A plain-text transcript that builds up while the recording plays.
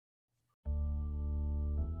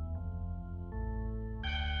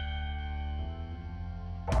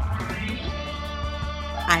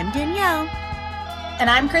I'm Danielle. And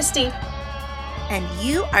I'm Christy. And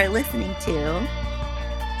you are listening to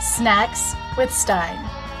Snacks with Stein.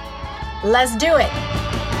 Let's do it!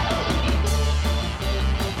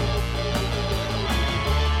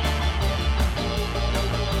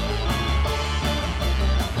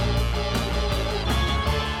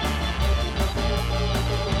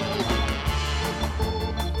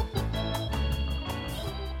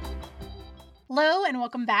 Hello and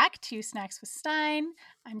welcome back to Snacks with Stein.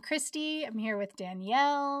 I'm Christy. I'm here with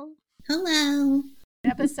Danielle. Hello.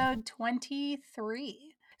 Episode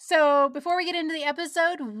 23. So before we get into the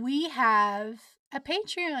episode, we have a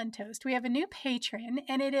Patreon toast. We have a new patron,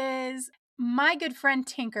 and it is my good friend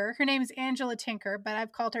Tinker. Her name is Angela Tinker, but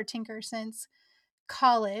I've called her Tinker since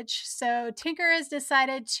college. So Tinker has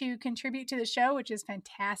decided to contribute to the show, which is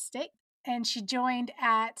fantastic. And she joined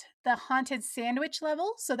at the haunted sandwich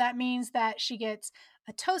level. So that means that she gets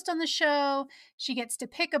a toast on the show. She gets to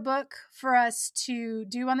pick a book for us to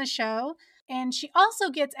do on the show. And she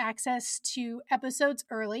also gets access to episodes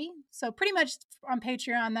early. So pretty much on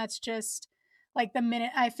Patreon, that's just like the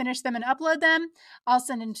minute I finish them and upload them, I'll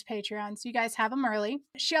send them to Patreon. So you guys have them early.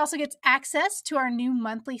 She also gets access to our new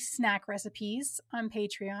monthly snack recipes on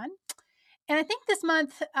Patreon. And I think this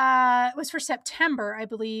month was for September, I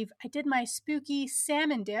believe. I did my spooky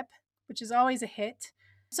salmon dip, which is always a hit.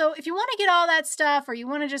 So if you want to get all that stuff or you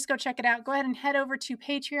want to just go check it out, go ahead and head over to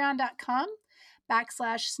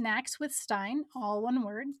patreon.com/snackswithstein, all one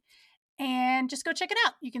word, and just go check it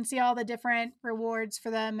out. You can see all the different rewards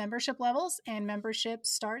for the membership levels, and membership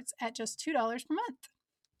starts at just $2 per month.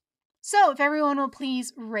 So if everyone will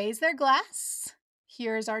please raise their glass,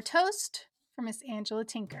 here's our toast for Miss Angela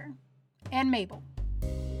Tinker. And Mabel.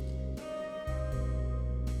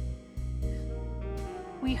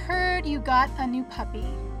 We heard you got a new puppy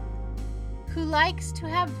who likes to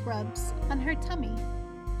have rubs on her tummy.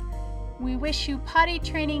 We wish you potty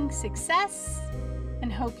training success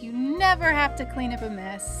and hope you never have to clean up a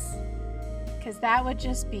mess, because that would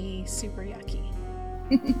just be super yucky.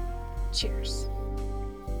 Cheers.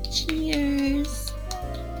 Cheers.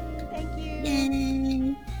 Thank you.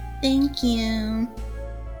 Yay. Thank you.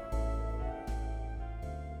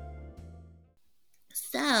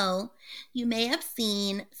 So, you may have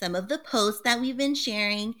seen some of the posts that we've been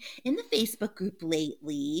sharing in the Facebook group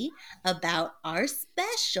lately about our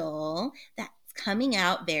special that's coming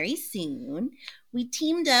out very soon. We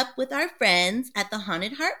teamed up with our friends at the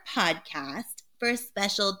Haunted Heart podcast for a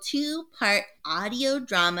special 2-part audio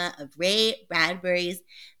drama of Ray Bradbury's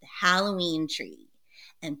The Halloween Tree.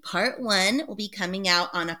 And part 1 will be coming out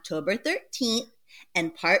on October 13th,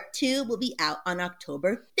 and part 2 will be out on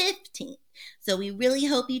October 15th. So we really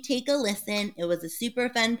hope you take a listen. It was a super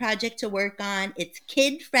fun project to work on. It's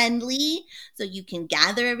kid friendly, so you can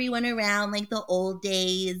gather everyone around like the old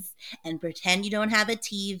days and pretend you don't have a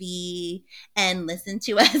TV and listen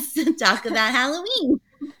to us talk about Halloween.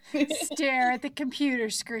 Stare at the computer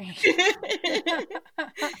screen.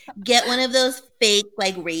 Get one of those fake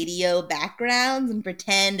like radio backgrounds and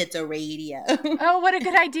pretend it's a radio. Oh, what a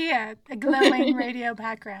good idea. A glowing radio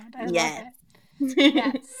background. I love it.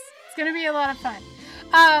 Yes. It's going to be a lot of fun.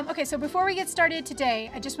 Okay, so before we get started today,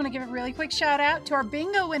 I just want to give a really quick shout out to our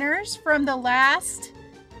bingo winners from the last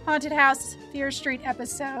Haunted House Fear Street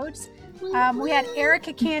episodes. We had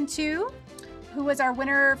Erica Cantu, who was our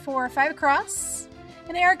winner for 5 Across.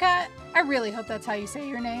 And Erica, I really hope that's how you say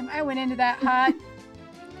your name. I went into that hot.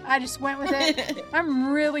 I just went with it.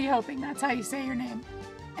 I'm really hoping that's how you say your name.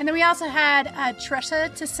 And then we also had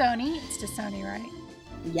Tresha Tassoni. It's Tassoni, right?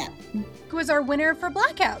 Yeah. Who was our winner for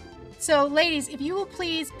Blackout. So, ladies, if you will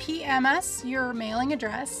please PM us your mailing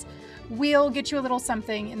address, we'll get you a little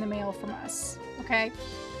something in the mail from us, okay?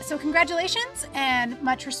 So, congratulations and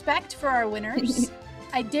much respect for our winners.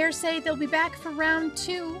 I dare say they'll be back for round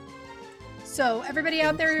 2. So, everybody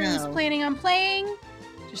out there who's planning on playing,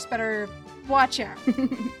 just better watch out.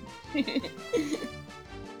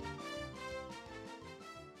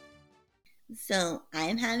 So,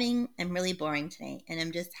 I'm really boring today, and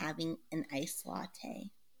I'm just having an iced latte.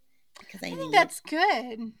 I think that's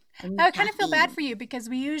good. I kind of feel bad for you because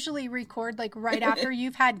we usually record like right after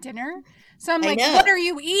you've had dinner. So I'm like, what are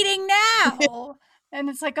you eating now? And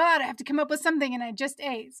it's like, God, I have to come up with something and I just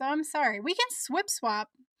ate. So I'm sorry. We can swap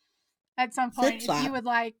at some point if you would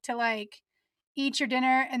like to eat your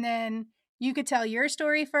dinner and then you could tell your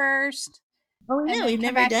story first. Oh, no, we've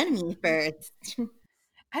never done me first.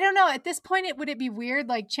 I don't know. At this point, would it be weird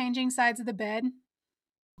like changing sides of the bed?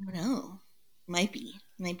 I don't know. Might be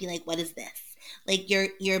like, what is this? Like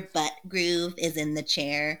your butt groove is in the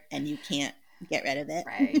chair and you can't get rid of it.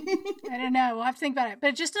 Right. I don't know. We'll have to think about it.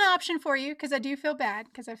 But just an option for you, because I do feel bad,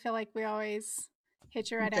 because I feel like we always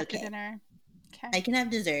hit you right after dinner. Okay. I can have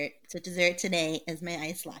dessert. So dessert today is my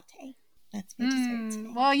iced latte. That's my dessert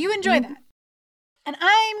today. Well, you enjoy that. And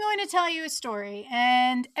I'm going to tell you a story.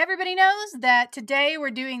 And everybody knows that today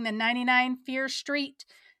we're doing the 99 Fear Street,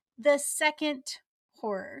 the second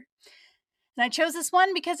horror. And I chose this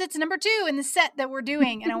one because it's number 2 in the set that we're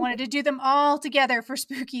doing. And I wanted to do them all together for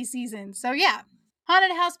spooky season. So yeah,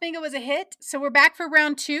 Haunted House Bingo was a hit. So we're back for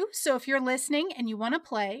round 2. So if you're listening and you want to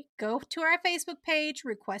play, go to our Facebook page,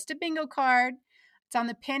 request a bingo card. It's on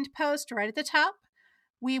the pinned post right at the top.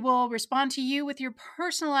 We will respond to you with your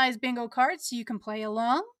personalized bingo card so you can play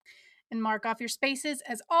along and mark off your spaces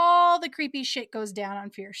as all the creepy shit goes down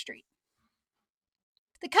on Fear Street.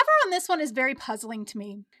 The cover on this one is very puzzling to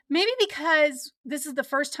me. Maybe because this is the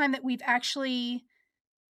first time that we've actually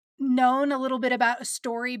known a little bit about a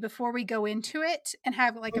story before we go into it and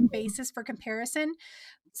have like a basis for comparison.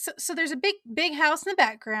 So there's a big house in the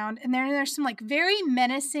background, and then there's some like very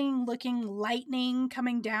menacing looking lightning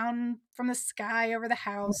coming down from the sky over the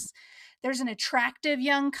house. There's an attractive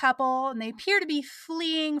young couple, and they appear to be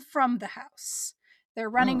fleeing from the house. They're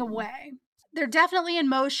running away. They're definitely in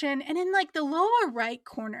motion, and in like the lower right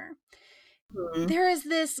corner, there is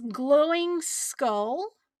this glowing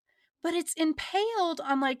skull, but it's impaled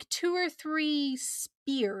on like 2 or 3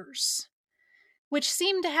 spears, which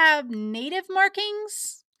seem to have native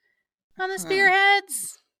markings on the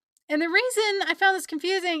spearheads. And the reason I found this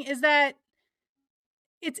confusing is that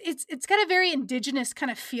it's got a very indigenous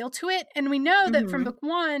kind of feel to it. And we know that from book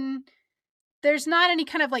 1, there's not any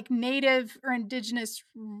kind of like native or indigenous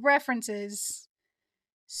references.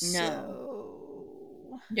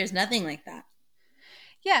 No. There's nothing like that.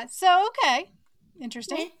 Yeah, so okay.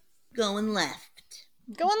 Interesting. Going left.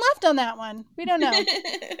 Going left on that one. We don't know.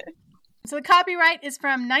 So the copyright is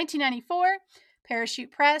from 1994,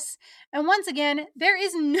 Parachute Press. And once again, there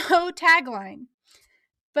is no tagline.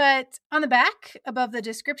 But on the back, above the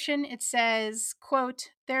description, it says,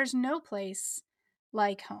 quote, "There's no place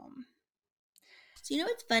like home." So you know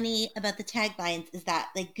what's funny about the taglines is that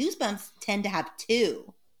like Goosebumps tend to have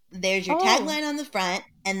 2. There's your tagline on the front,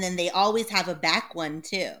 and then they always have a back one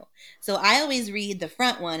too. So I always read the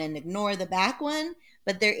front one and ignore the back one,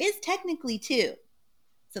 but there is technically 2.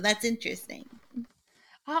 So that's interesting.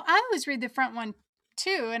 Oh, I always read the front one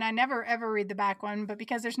too, and I never ever read the back one, but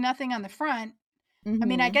because there's nothing on the front, I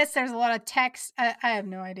mean, I guess there's a lot of text. I have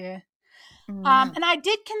no idea. And I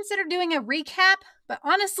did consider doing a recap, but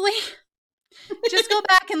honestly, just go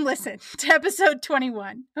back and listen to episode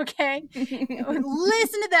 21, okay?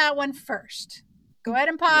 Listen to that one first. Go ahead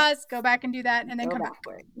and pause, go back and do that, and then come back.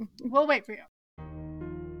 We'll wait for you.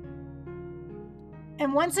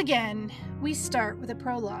 And once again, we start with a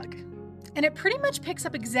prologue. And it pretty much picks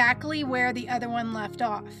up exactly where the other one left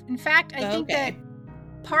off. In fact, I think that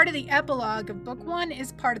part of the epilogue of book 1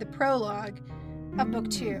 is part of the prologue of book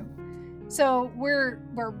 2. So we're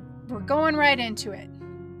going right into it.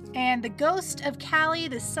 And the ghost of Callie,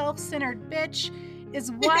 the self-centered bitch,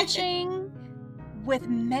 is watching with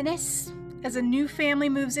menace as a new family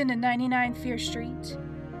moves into 99 Fear Street.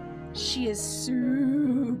 She is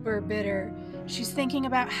super bitter. She's thinking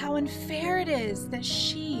about how unfair it is that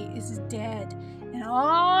she is dead and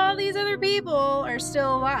all these other people are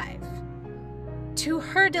still alive. To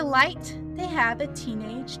her delight, they have a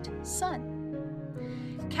teenaged son.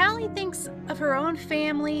 Callie thinks of her own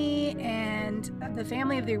family and the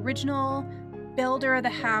family of the original builder of the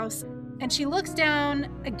house, and she looks down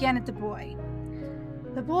again at the boy.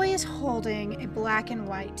 The boy is holding a black and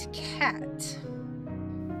white cat.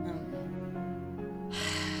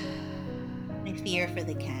 I fear for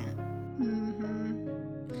the cat.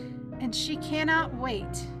 And she cannot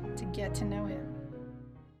wait to get to know him.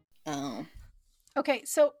 Oh. Okay,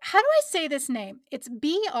 so how do I say this name? It's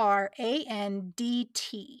Brandt.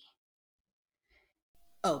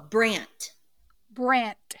 Oh, Brandt.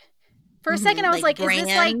 Brandt. For a second, I was like, is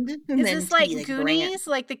this like T, Goonies? Brandt.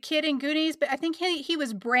 Like the kid in Goonies? But I think he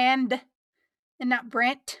was Brand and not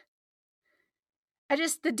Brandt.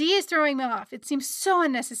 The D is throwing me off. It seems so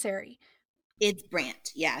unnecessary. It's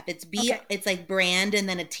Brandt. Yeah, if it's B, it's like brand and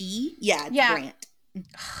then a T. Yeah, it's Brandt.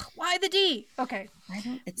 Why the D? Okay.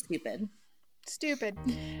 It's stupid.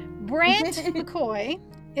 Brandt McCoy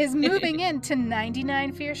is moving into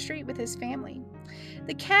 99 Fear Street with his family.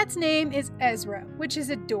 The cat's name is Ezra, which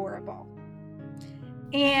is adorable.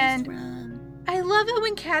 And I love it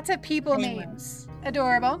when cats have people names.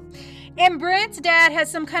 Adorable. And Brandt's dad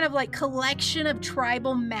has some kind of like collection of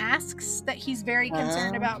tribal masks that he's very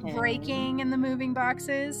concerned about breaking in the moving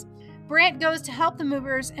boxes. Brant goes to help the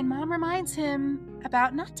movers, and Mom reminds him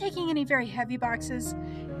about not taking any very heavy boxes,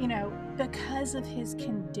 because of his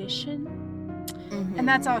condition. Mm-hmm. And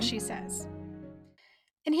that's all she says.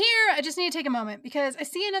 And here, I just need to take a moment because I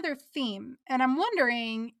see another theme, and I'm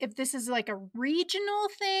wondering if this is like a regional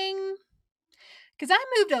thing. Because I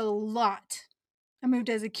moved a lot. I moved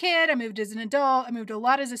as a kid, I moved as an adult, I moved a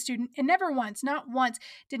lot as a student, and never once, not once,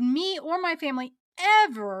 did me or my family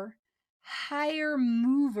ever hire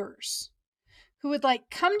movers who would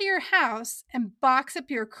come to your house and box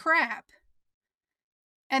up your crap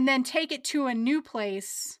and then take it to a new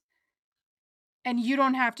place and you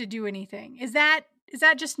don't have to do anything. Is that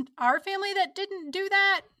just our family that didn't do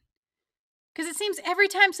that? Because it seems every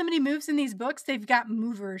time somebody moves in these books, they've got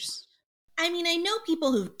movers. I mean, I know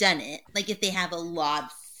people who've done it, if they have a lot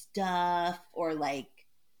of stuff or that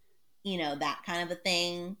kind of a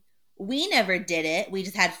thing. We never did it. We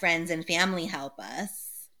just had friends and family help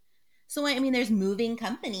us. So, I mean, there's moving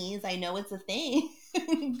companies. I know it's a thing,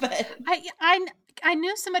 but I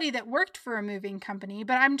knew somebody that worked for a moving company,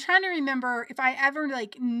 but I'm trying to remember if I ever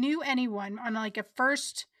knew anyone on a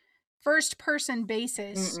first person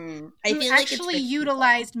basis who actually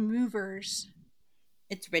utilized movers.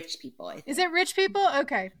 It's rich people, I think. Is it rich people?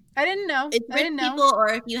 Okay. I didn't know. It's rich people, or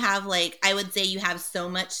if you have I would say you have so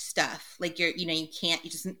much stuff. You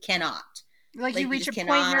just cannot. You reach a point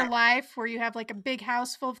in your life where you have a big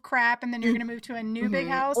house full of crap and then you're going to move to a new big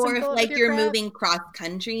house. Or if you're moving cross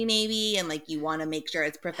country maybe and you want to make sure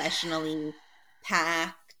it's professionally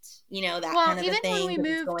packed, that kind of a thing. When we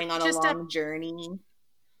moved going on a long journey.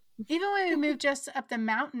 Even when we moved just up the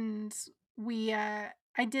mountains,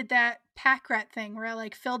 I did that pack rat thing where I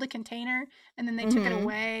filled a container and then they took it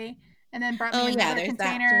away and then brought me another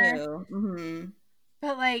container. That too. Mm-hmm.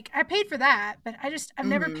 But I paid for that, but I've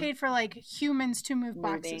never paid for humans to move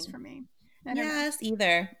boxes for me. Yes,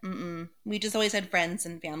 either. Mm-mm. We just always had friends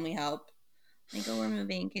and family help. We're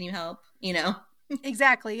moving. Can you help?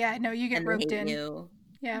 Exactly. Yeah. No, you get roped in. You.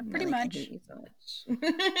 Yeah, pretty much. I hate you so much.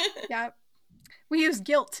 Yeah. We used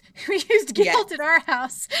guilt. We used guilt at our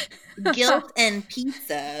house. Guilt and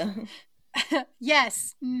pizza.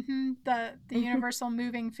 Yes. Mm-hmm. The universal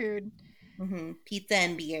moving food. Mm-hmm. Pizza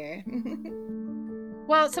and beer.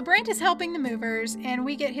 Well, so Brant is helping the movers, and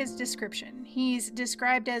we get his description. He's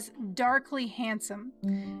described as darkly handsome,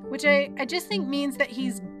 which I just think means that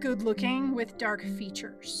he's good looking with dark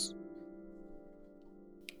features.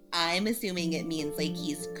 I'm assuming it means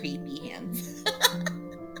he's creepy handsome.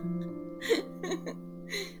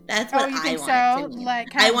 That's what you think I so? Want it to mean.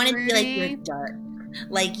 I want it to be you're dark.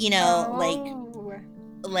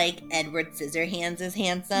 Like Edward Scissorhands is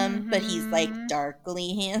handsome, but he's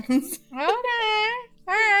darkly handsome. Okay.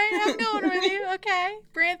 All right, I'm going with you. Okay.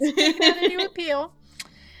 Brant's making out a new appeal.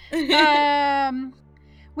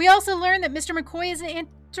 We also learned that Mr. McCoy is an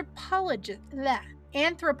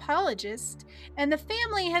anthropologist, and the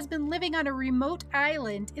family has been living on a remote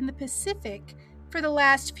island in the Pacific for the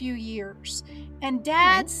last few years. And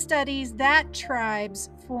Dad studies that tribe's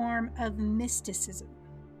form of mysticism.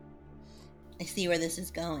 I see where this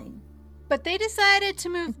is going. But they decided to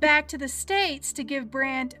move back to the States to give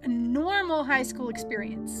Brant a normal high school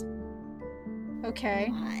experience. Okay.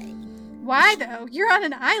 Why though? You're on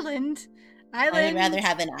an island. I would rather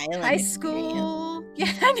have an island high school.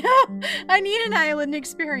 Yeah, I know. I need an island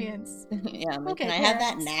experience. Yeah, can I have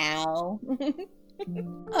that now?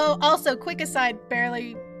 Oh, also, quick aside,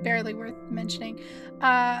 barely worth mentioning.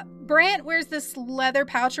 Brant wears this leather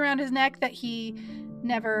pouch around his neck that he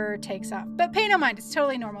never takes off. But pay no mind, it's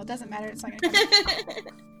totally normal. It doesn't matter. It's not gonna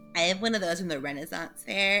come. I have one of those from the Renaissance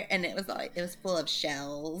Fair, and it was full of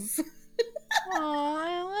shells. Oh,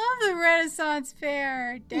 I love the Renaissance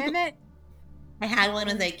Fair. Damn it. I had one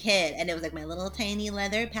as a kid, and it was my little tiny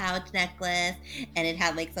leather pouch necklace, and it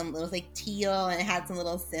had it was teal, and it had some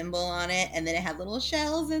little symbol on it, and then it had little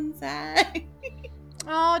shells inside.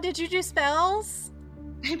 Oh, did you do spells?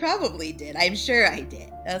 I probably did. I'm sure I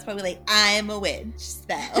did. That was probably I'm a witch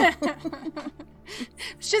spell.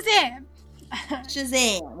 Shazam!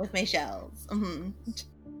 Shazam with my shells. Mm-hmm.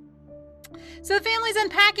 So the family's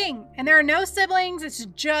unpacking, and there are no siblings. It's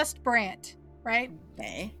just Brant, right?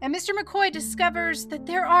 Okay. And Mr. McCoy discovers that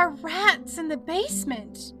there are rats in the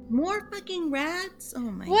basement. More fucking rats? Oh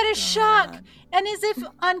my god. What a shock! And as if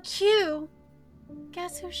on cue,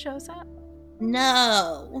 guess who shows up?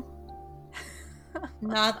 No.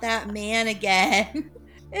 Not that man again.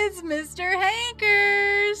 It's Mr.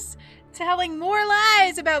 Hankers, telling more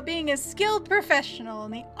lies about being a skilled professional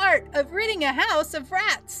in the art of ridding a house of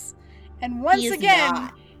rats. And once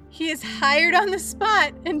again, he is hired on the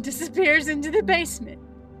spot and disappears into the basement.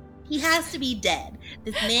 He has to be dead.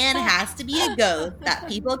 This man has to be a ghost that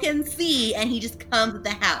people can see, and he just comes with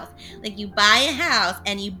the house. Like, you buy a house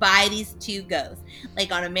and you buy these two ghosts.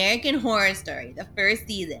 Like on American Horror Story, the first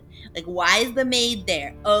season. Like, why is the maid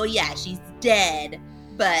there? Oh yeah, she's dead,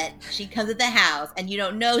 but she comes with the house, and you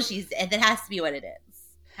don't know she's dead. That has to be what it is.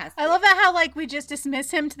 I love that how, like, we just dismiss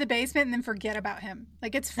him to the basement and then forget about him.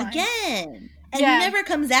 Like, it's fine. Again. And he never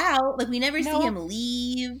comes out. Like, we never see him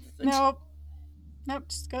leave. Nope,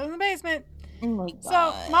 just go in the basement. Oh my God.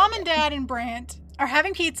 So, Mom and Dad and Brant are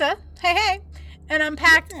having pizza. Hey. And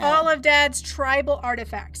unpacked all of Dad's tribal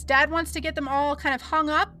artifacts. Dad wants to get them all kind of hung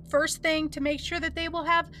up first thing to make sure that they will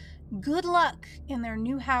have good luck in their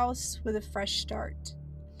new house with a fresh start.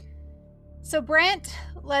 So Brant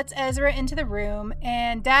lets Ezra into the room,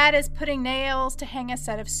 and Dad is putting nails to hang a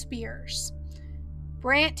set of spears.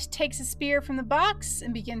 Brant takes a spear from the box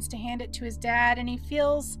and begins to hand it to his dad, and he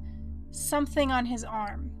feels something on his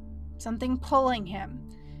arm, something pulling him.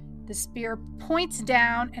 The spear points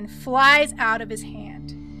down and flies out of his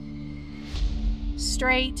hand,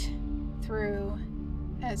 straight through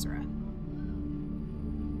Ezra.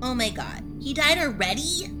 Oh my God, he died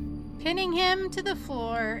already? Pinning him to the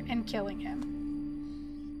floor and killing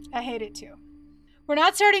him. I hate it too. We're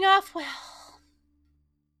not starting off well.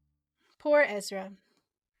 Poor Ezra.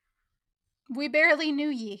 We barely knew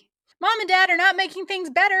ye. Mom and Dad are not making things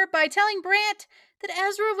better by telling Brant that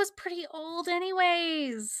Ezra was pretty old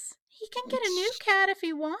anyways. He can get a new cat if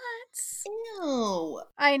he wants. Ew.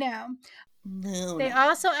 I know. No. They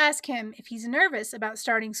also ask him if he's nervous about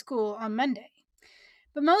starting school on Monday.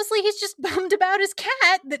 But mostly he's just bummed about his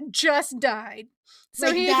cat that just died. So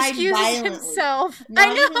like, he excuses violently. himself. Not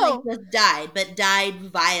I know. Even, like, just died, but died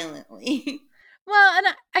violently. Well, and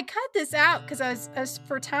I cut this out because I was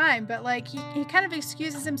for time, but like he kind of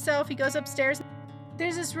excuses himself. He goes upstairs.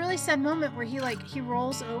 There's this really sad moment where he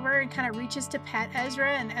rolls over and kind of reaches to pet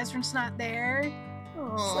Ezra, and Ezra's not there.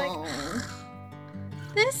 It's like,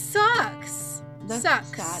 this sucks. That's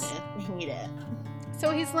sucks. Sad. I hate it. So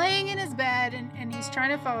he's laying in his bed and he's trying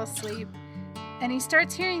to fall asleep, and he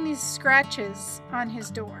starts hearing these scratches on his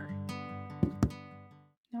door.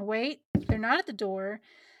 Now wait, they're not at the door.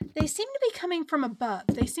 They seem to be coming from above.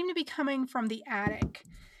 They seem to be coming from the attic.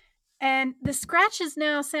 And the scratches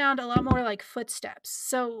now sound a lot more like footsteps.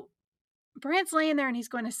 So Brant's laying there and he's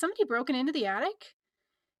going, has somebody broken into the attic?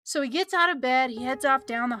 So he gets out of bed, he heads off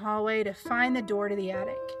down the hallway to find the door to the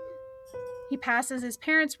attic. He passes his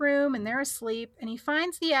parents' room and they're asleep, and he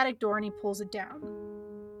finds the attic door and he pulls it down.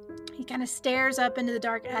 He kind of stares up into the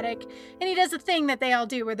dark attic, and he does the thing that they all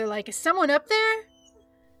do where they're like, is someone up there?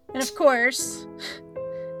 And of course,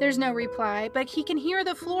 there's no reply, but he can hear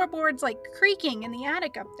the floorboards like creaking in the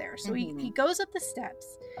attic up there. So he goes up the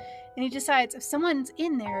steps and he decides if someone's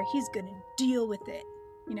in there, he's going to deal with it.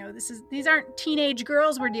 You know, these aren't teenage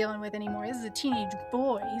girls we're dealing with anymore. This is a teenage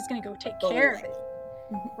boy. He's going to go take care of it.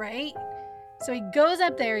 Right? So he goes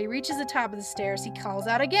up there, he reaches the top of the stairs, he calls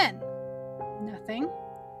out again. Nothing.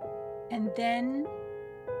 And then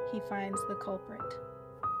he finds the culprit.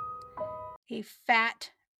 A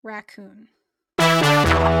fat raccoon.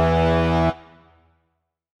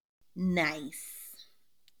 Nice.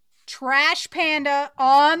 Trash panda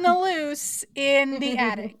on the loose in the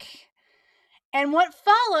attic. And what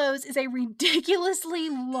follows is a ridiculously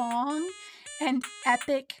long and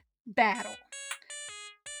epic battle.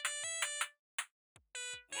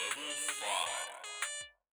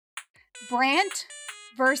 Brant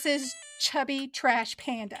versus chubby trash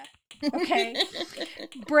panda. Okay.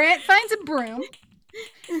 Brant finds a broom.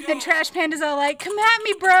 And Trash Panda's all like, come at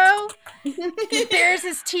me, bro. He bares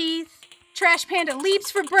his teeth. Trash Panda leaps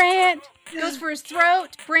for Brant, goes for his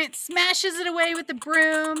throat. Brant smashes it away with the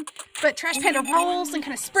broom, but Trash Panda rolls and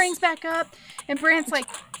kind of springs back up, and Brant's like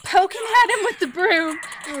poking at him with the broom,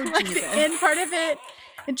 like Jesus. The end part of it.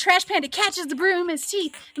 And Trash Panda catches the broom in his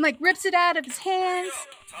teeth and like rips it out of his hands.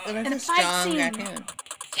 And a fight scene. Raccoon.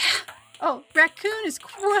 Yeah. Oh, raccoon is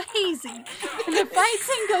crazy. And the fight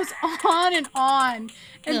scene goes on and on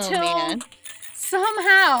until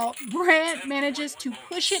somehow Brant manages to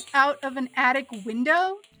push it out of an attic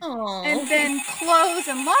window and then close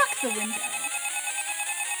and lock the window.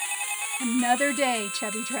 Another day,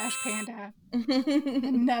 chubby trash panda.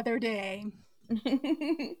 Another day.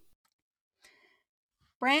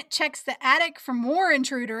 Brant checks the attic for more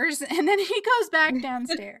intruders, and then he goes back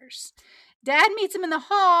downstairs. Dad meets him in the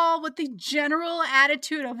hall with the general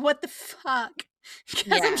attitude of what the fuck.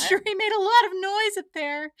 Because I'm sure he made a lot of noise up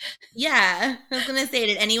there. Yeah. I was going to say,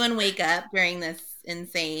 did anyone wake up during this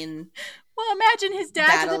insane Well, imagine his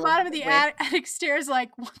dad's at the Battle bottom of the with- attic stairs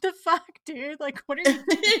like, what the fuck, dude? Like, what are you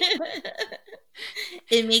doing?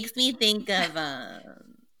 It makes me think of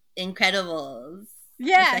Incredibles.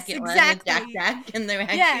 Yes, the second exactly. one with Jack and the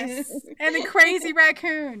raccoon. Yes, and the crazy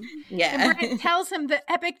raccoon. Yeah. And Brent tells him the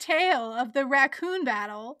epic tale of the raccoon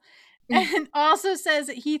battle, and also says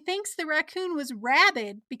that he thinks the raccoon was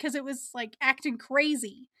rabid because it was like acting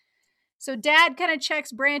crazy. So Dad kind of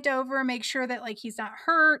checks Brant over and makes sure that like he's not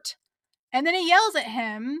hurt, and then he yells at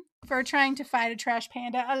him for trying to fight a trash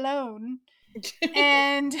panda alone,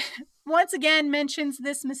 and once again mentions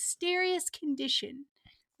this mysterious condition,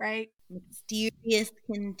 right? Mysterious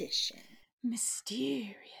condition.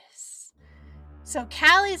 Mysterious. So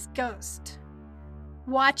Callie's ghost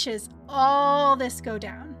watches all this go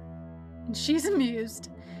down. And she's amused.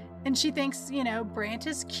 And she thinks, you know, Brant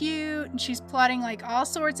is cute. And she's plotting like all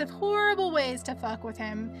sorts of horrible ways to fuck with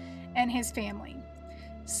him and his family.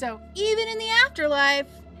 So even in the afterlife,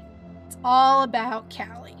 it's all about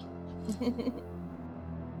Callie.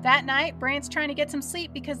 That night, Brant's trying to get some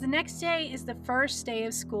sleep because the next day is the first day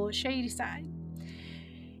of school at Shadyside.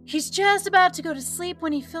 He's just about to go to sleep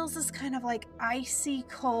when he feels this kind of like icy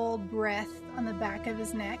cold breath on the back of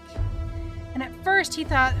his neck. And at first he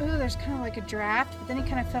thought, ooh, there's kind of like a draft, but then he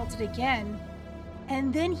kind of felt it again.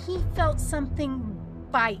 And then he felt something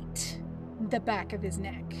bite the back of his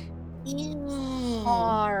neck. Ew.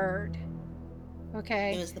 Hard.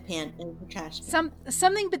 Okay? It was the trash.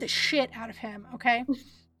 Something bit the shit out of him, okay?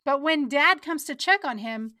 But when Dad comes to check on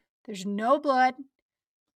him, there's no blood.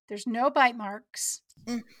 There's no bite marks.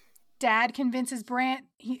 Dad convinces Brant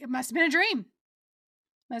it must have been a dream.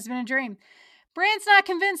 Must have been a dream. Brant's not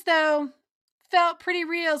convinced, though. Felt pretty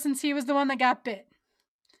real since he was the one that got bit.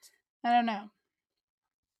 I don't know.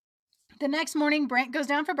 The next morning, Brant goes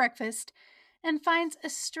down for breakfast and finds a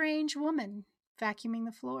strange woman vacuuming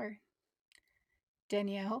the floor.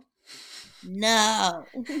 Danielle. No.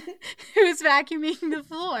 Who's vacuuming the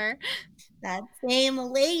floor? That same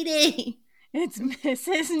lady. It's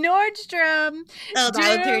Mrs. Nordstrom. Oh,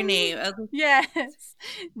 that was her name. Yes.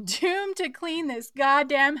 Doomed to clean this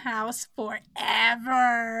goddamn house forever.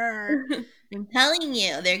 I'm telling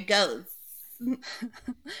you, they're ghosts.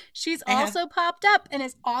 She's also popped up and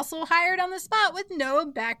is also hired on the spot with no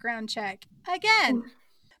background check. Again.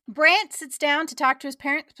 Brant sits down to talk to his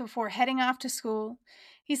parents before heading off to school.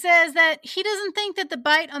 He says that he doesn't think that the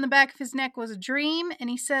bite on the back of his neck was a dream, and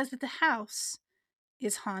he says that the house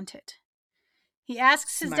is haunted. He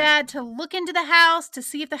asks his dad to look into the house to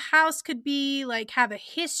see if the house could be, like, have a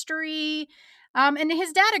history. And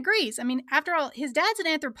his dad agrees. I mean, after all, his dad's an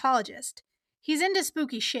anthropologist. He's into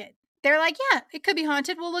spooky shit. They're like, yeah, it could be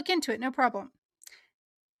haunted. We'll look into it. No problem.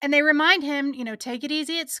 And they remind him, you know, take it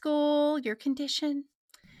easy at school, your condition.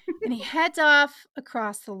 And he heads off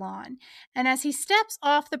across the lawn. And as he steps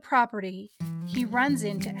off the property, he runs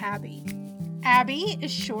into Abby. Abby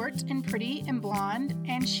is short and pretty and blonde,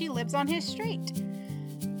 and she lives on his street.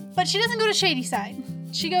 But she doesn't go to Shadyside.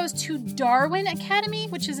 She goes to Darwin Academy,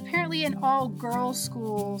 which is apparently an all-girls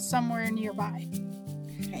school somewhere nearby.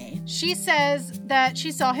 Okay. She says that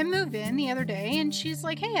she saw him move in the other day, and she's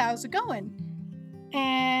like, hey, how's it going?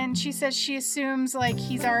 And she says she assumes, like,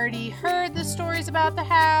 he's already heard the stories about the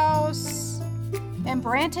house. And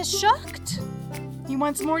Brant is shocked. He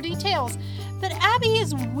wants more details. But Abby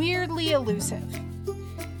is weirdly elusive.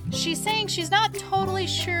 She's saying she's not totally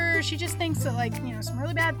sure. She just thinks that, like, you know, some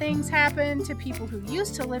really bad things happened to people who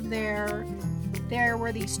used to live there. There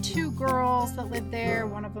were these two girls that lived there.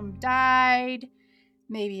 One of them died,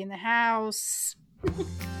 maybe in the house.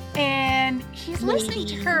 And he's listening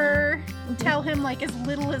to her tell him, like, as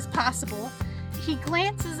little as possible. He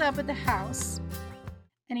glances up at the house,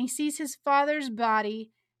 and he sees his father's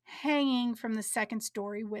body hanging from the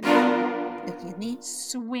second-story window. Excuse me?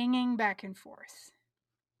 Swinging back and forth.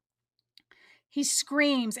 He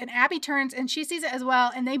screams, and Abby turns, and she sees it as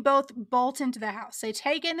well, and they both bolt into the house. They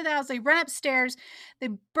take it into the house, they run upstairs, they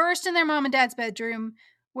burst in their mom and dad's bedroom,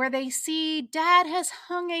 where they see Dad has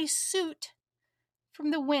hung a suit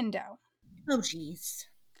from the window. Oh, jeez.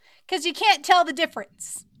 Because you can't tell the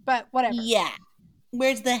difference, but whatever. Yeah.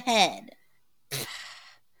 Where's the head?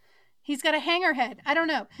 He's got a hanger head. I don't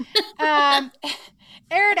know.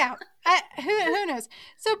 Air it out. Who knows?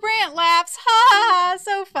 So Brant laughs. Ha ha,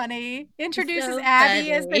 so funny. Introduces So Abby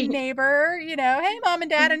funny. as the neighbor. You know, hey, Mom and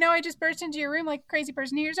Dad, I know I just burst into your room like a crazy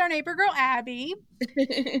person. Here's our neighbor girl, Abby.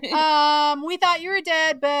 We thought you were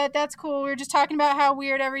dead, but that's cool. We were just talking about how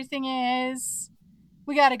weird everything is.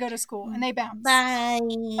 We got to go to school. And they bounce. Bye.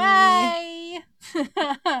 Bye.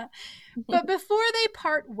 But before they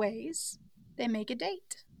part ways, they make a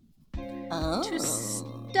date. Oh. To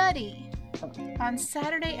study on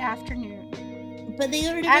Saturday afternoon. But they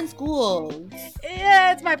go to different schools. Yeah,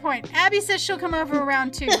 that's my point. Abby says she'll come over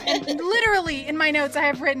around 2. And literally in my notes I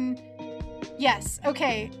have written, yes,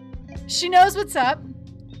 okay, she knows what's up,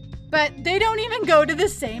 but they don't even go to the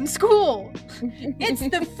same school. It's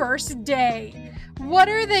the first day. What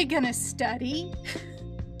are they gonna study?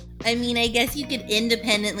 I mean, I guess you could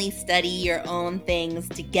independently study your own things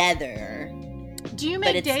together. Do you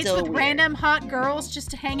make dates with random hot girls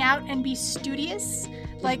just to hang out and be studious?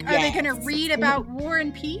 Like, are they going to read about war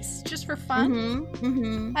and peace just for fun?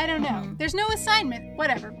 I don't know. There's no assignment.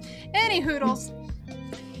 Whatever. Any hoodles.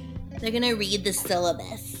 They're going to read the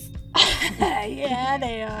syllabus. Yeah,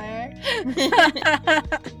 they are.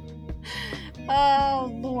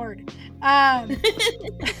 Oh, Lord.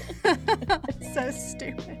 So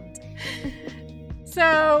stupid.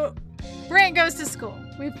 So, Brant goes to school.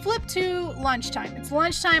 We flip to lunchtime. It's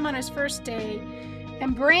lunchtime on his first day,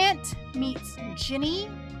 and Brant meets Ginny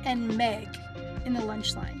and Meg in the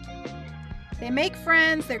lunch line. They make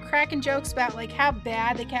friends. They're cracking jokes about like how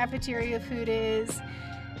bad the cafeteria food is,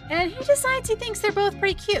 and he decides he thinks they're both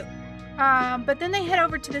pretty cute. But then they head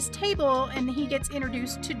over to this table, and he gets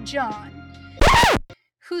introduced to John,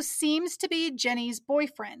 who seems to be Jenny's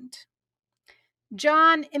boyfriend.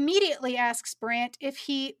 John immediately asks Brant if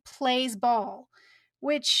he plays ball,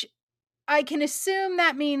 which I can assume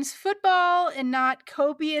that means football and not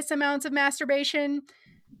copious amounts of masturbation.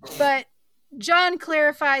 But John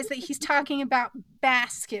clarifies that he's talking about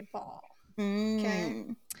basketball. Okay.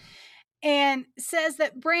 And says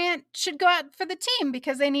that Brant should go out for the team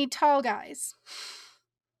because they need tall guys.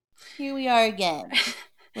 Here we are again.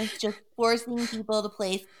 With just forcing people to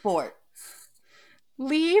play sports.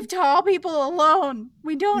 Leave tall people alone.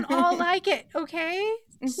 We don't all like it, okay?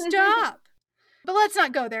 Stop. But let's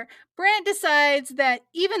not go there. Brant decides that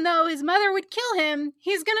even though his mother would kill him,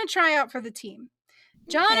 he's going to try out for the team.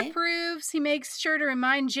 John approves. He makes sure to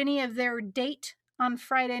remind Ginny of their date on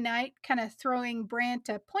Friday night, kind of throwing Brant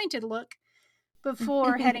a pointed look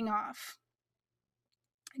before heading off.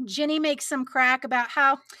 Ginny makes some crack about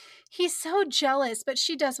how he's so jealous, but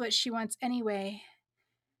she does what she wants anyway.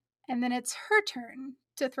 And then it's her turn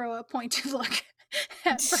to throw a pointed look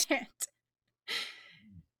at Brant.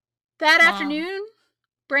 That afternoon,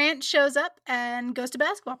 Brant shows up and goes to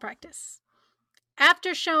basketball practice.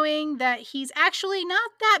 After showing that he's actually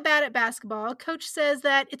not that bad at basketball, coach says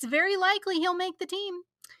that it's very likely he'll make the team.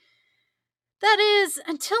 That is,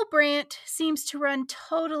 until Brant seems to run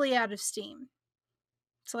totally out of steam.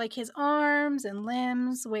 It's like his arms and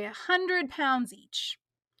limbs weigh 100 pounds each.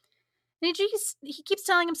 And he keeps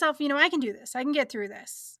telling himself, I can do this. I can get through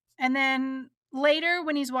this. And then later,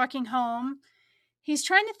 when he's walking home, he's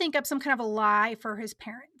trying to think up some kind of a lie for his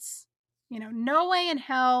parents. No way in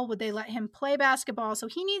hell would they let him play basketball, so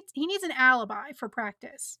he needs an alibi for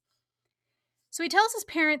practice. So he tells his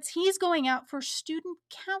parents he's going out for student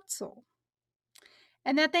council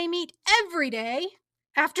and that they meet every day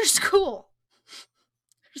after school.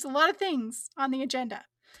 There's a lot of things on the agenda.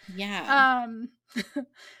 Yeah.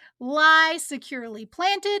 Lie securely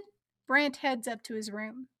planted, Brant heads up to his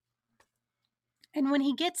room. And when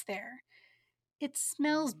he gets there, it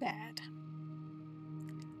smells bad.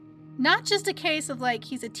 Not just a case of like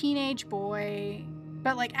he's a teenage boy,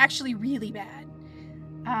 but like actually really bad.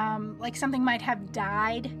 Like something might have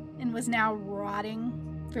died and was now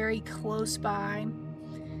rotting very close by.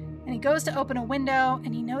 And he goes to open a window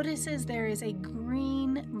and he notices there is a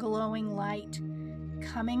green glowing light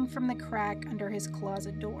coming from the crack under his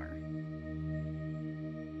closet door.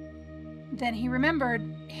 Then he remembered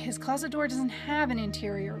his closet door doesn't have an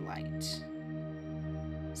interior light.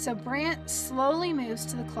 So Brant slowly moves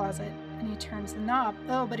to the closet and he turns the knob.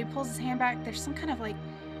 Oh, but he pulls his hand back. There's some kind of like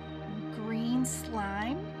green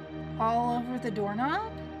slime all over the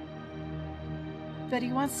doorknob. But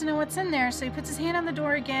he wants to know what's in there, so he puts his hand on the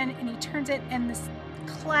door again and he turns it, and this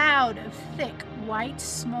cloud of thick white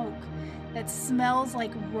smoke that smells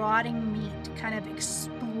like rotting meat kind of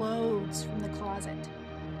explodes from the closet.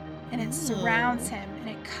 And it surrounds him and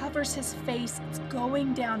it covers his face. It's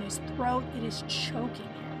going down his throat. It is choking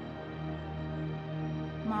him.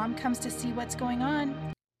 Mom comes to see what's going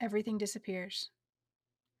on. Everything disappears.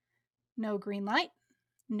 No green light,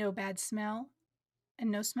 no bad smell, and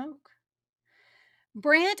no smoke.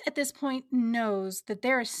 Brant at this point knows that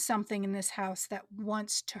there is something in this house that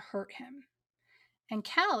wants to hurt him. And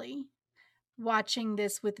Callie, watching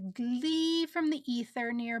this with glee from the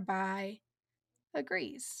ether nearby,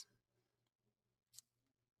 agrees.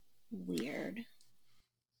 Weird.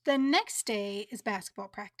 The next day is basketball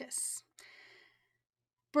practice.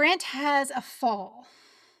 Brant has a fall.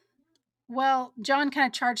 Well, John kind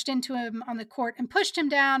of charged into him on the court and pushed him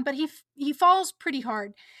down, but he falls pretty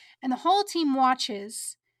hard. And the whole team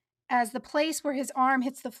watches as the place where his arm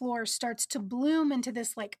hits the floor starts to bloom into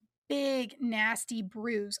this like big, nasty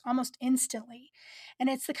bruise almost instantly. And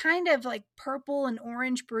it's the kind of like purple and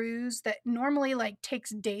orange bruise that normally like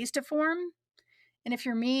takes days to form. And if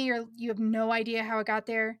you're me, you have no idea how it got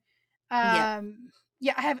there. Yeah.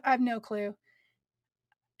 Yeah, I have no clue.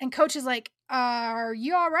 And coach is like, are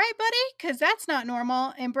you all right, buddy? Because that's not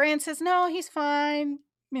normal. And Brandt says, no, he's fine.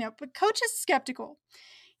 But coach is skeptical.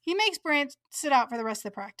 He makes Brandt sit out for the rest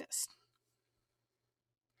of the practice.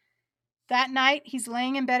 That night, he's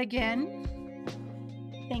laying in bed again,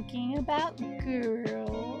 thinking about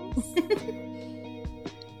girls.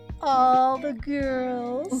 All the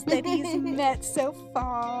girls that he's met so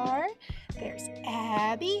far. There's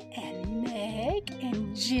Abby and Meg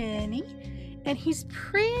and Jenny. And he's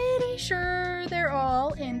pretty sure they're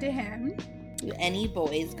all into him. Do any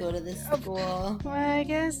boys go to this school? Well, I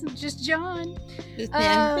guess just John. Just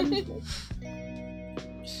him.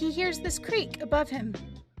 He hears this creak above him.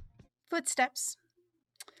 Footsteps.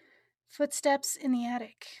 Footsteps in the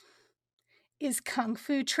attic. Is Kung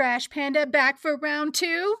Fu Trash Panda back for round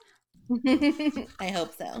 2? I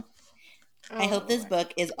hope so. I hope this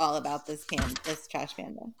book is all about this trash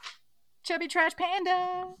panda. Chubby Trash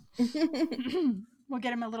Panda. We'll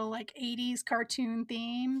get him a little like 80s cartoon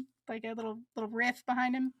theme, like a little riff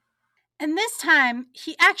behind him. And this time,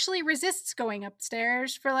 he actually resists going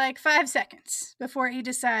upstairs for like 5 seconds before he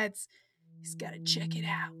decides he's got to check it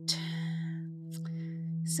out.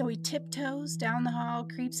 So he tiptoes down the hall,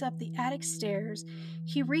 creeps up the attic stairs.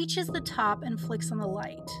 He reaches the top and flicks on the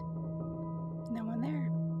light. No one there.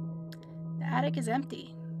 The attic is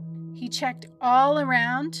empty. He checked all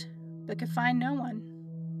around, but could find no one.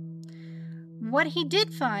 What he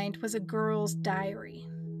did find was a girl's diary,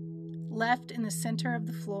 left in the center of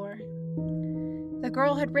the floor. The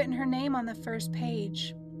girl had written her name on the first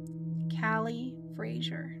page, Callie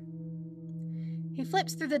Frazier. He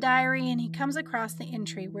flips through the diary and he comes across the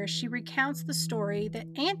entry where she recounts the story that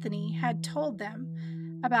Anthony had told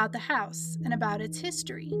them about the house and about its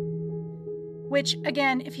history. Which,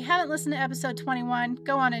 again, if you haven't listened to episode 21,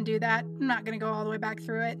 go on and do that. I'm not going to go all the way back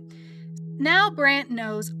through it. Now Brandt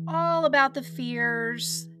knows all about the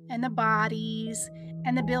fears and the bodies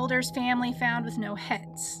and the builder's family found with no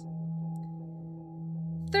heads.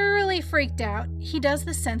 Thoroughly freaked out, he does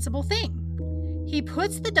the sensible thing. He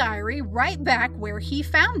puts the diary right back where he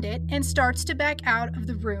found it and starts to back out of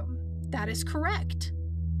the room. That is correct.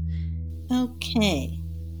 Okay.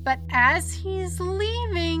 But as he's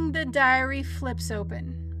leaving, the diary flips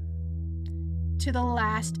open to the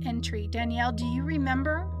last entry. Danielle, do you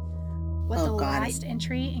remember what last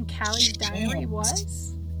entry in Callie's diary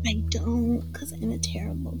was? I don't, because I'm a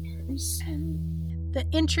terrible person. The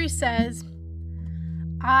entry says,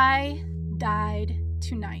 I died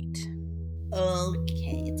tonight.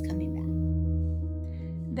 Okay, it's coming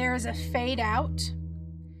back. There is a fade out.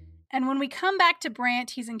 And when we come back to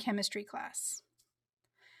Brandt, he's in chemistry class.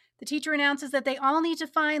 The teacher announces that they all need to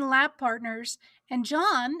find lab partners, and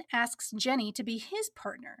John asks Jenny to be his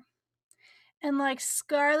partner. And like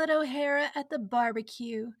Scarlett O'Hara at the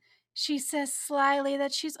barbecue, she says slyly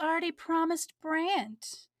that she's already promised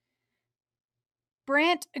Brandt.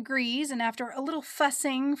 Brandt agrees, and after a little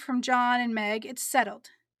fussing from John and Meg, it's settled.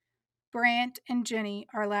 Brandt and Jenny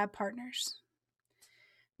are lab partners.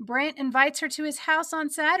 Brandt invites her to his house on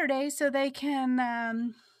Saturday so they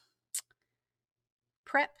can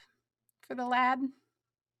prep for the lab.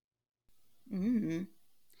 Mm-hmm.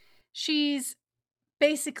 She's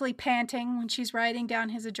basically panting when she's writing down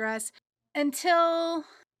his address until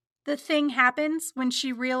the thing happens when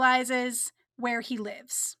she realizes where he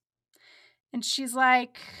lives. And she's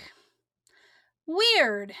like,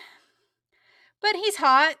 weird. But he's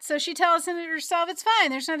hot, so she tells him herself, it's fine.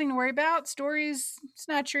 There's nothing to worry about. Stories, it's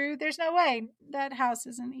not true. There's no way. That house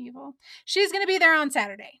isn't evil. She's going to be there on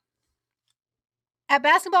Saturday. At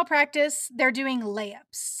basketball practice, they're doing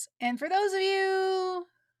layups. And for those of you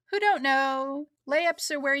who don't know, layups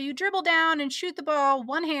are where you dribble down and shoot the ball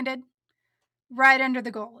one-handed right under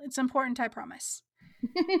the goal. It's important, I promise.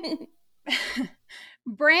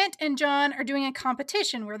 Brandt and John are doing a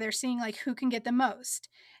competition where they're seeing like who can get the most.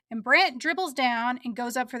 And Brandt dribbles down and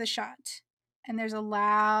goes up for the shot. And there's a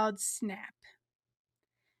loud snap.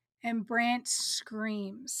 And Brandt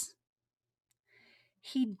screams.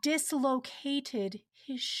 He dislocated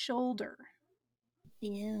his shoulder.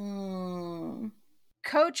 Ew.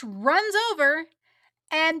 Coach runs over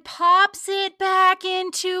and pops it back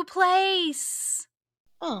into place.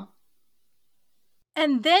 Oh.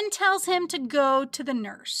 And then tells him to go to the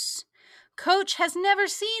nurse. Coach has never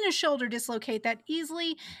seen a shoulder dislocate that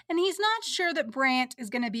easily, and he's not sure that Brant is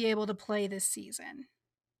going to be able to play this season.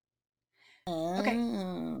 Okay.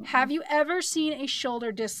 Have you ever seen a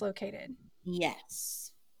shoulder dislocated?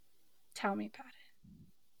 Yes. Tell me about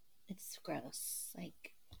it. It's gross.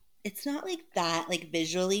 Like, it's not like that, like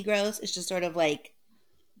visually gross. It's just sort of like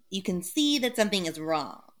you can see that something is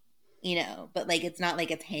wrong, you know, but like it's not like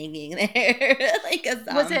it's hanging there like a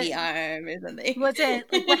zombie arm or something. Was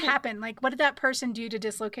it like what happened? Like, what did that person do to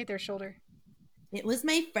dislocate their shoulder? It was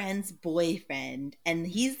my friend's boyfriend, and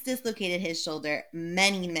he's dislocated his shoulder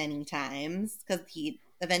many, many times because he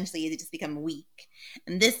eventually just become weak.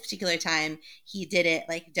 And this particular time, he did it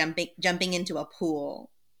like jumping into a pool,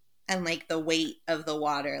 and like the weight of the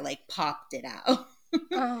water like popped it out.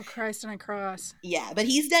 Oh, Christ on a cross. Yeah, but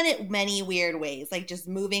he's done it many weird ways, like just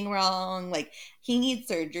moving wrong. Like he needs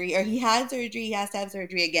surgery, or he had surgery, he has to have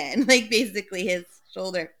surgery again. Like basically, his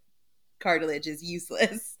shoulder cartilage is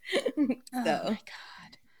useless. Oh my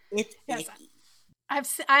God. It's icky.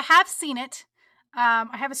 I have seen it. I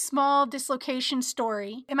have a small dislocation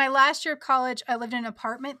story. In my last year of college, I lived in an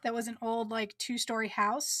apartment that was an old, like, 2-story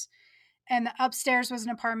house. And the upstairs was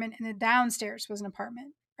an apartment and the downstairs was an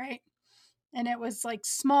apartment, right? And it was, like,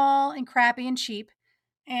 small and crappy and cheap.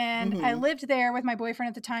 And I lived there with my boyfriend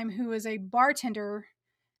at the time, who was a bartender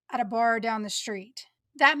at a bar down the street.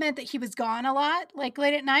 That meant that he was gone a lot, like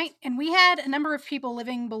late at night. And we had a number of people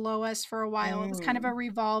living below us for a while. It was kind of a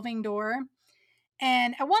revolving door.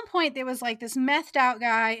 And at one point, there was like this methed out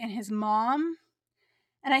guy and his mom.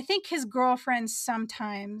 And I think his girlfriend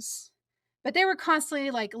sometimes. But they were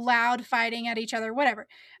constantly like loud fighting at each other, whatever.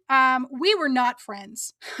 We were not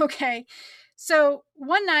friends, okay? So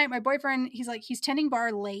one night, my boyfriend, he's tending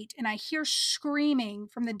bar late, and I hear screaming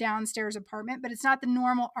from the downstairs apartment, but it's not the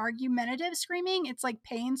normal argumentative screaming. It's like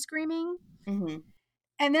pain screaming. And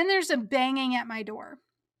then there's a banging at my door.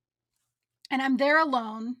 And I'm there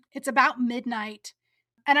alone. It's about midnight.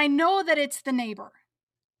 And I know that it's the neighbor.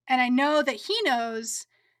 And I know that he knows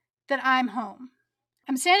that I'm home.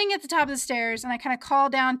 I'm standing at the top of the stairs, and I kind of call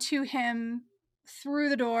down to him through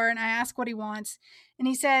the door, and I ask what he wants. And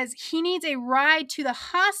he says he needs a ride to the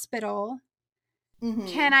hospital.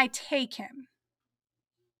 Can I take him?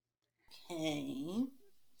 Okay.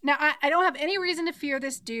 Now, I don't have any reason to fear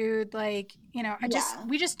this dude. Like, you know,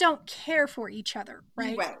 we just don't care for each other,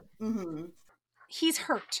 right? Right. He's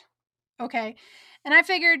hurt. Okay. And I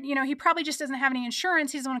figured, you know, he probably just doesn't have any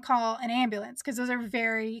insurance. He doesn't want to call an ambulance because those are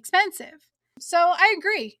very expensive. So I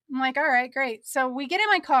agree. I'm like, all right, great. So we get in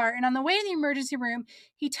my car, and on the way to the emergency room,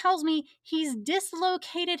 he tells me he's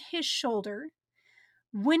dislocated his shoulder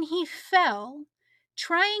when he fell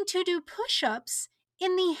trying to do push-ups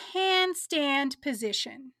in the handstand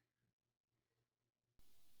position.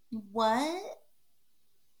 What?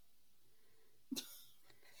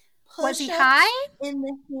 Was he high? In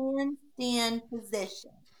the handstand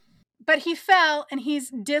position. But he fell, and he's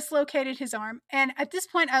dislocated his arm. And at this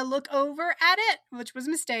point, I look over at it, which was a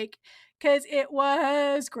mistake, because it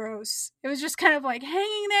was gross. It was just kind of like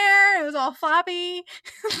hanging there. It was all floppy.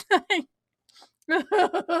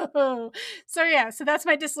 So yeah, so that's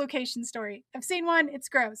my dislocation story. I've seen one. It's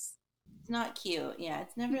gross. It's not cute. Yeah,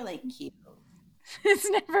 it's never like cute. It's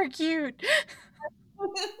never cute.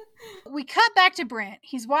 We cut back to Brant.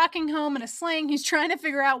 He's walking home in a sling. He's trying to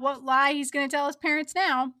figure out what lie he's going to tell his parents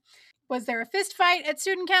now. Was there a fist fight at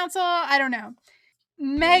student council? I don't know.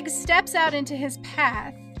 Meg steps out into his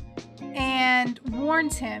path and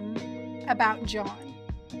warns him about John.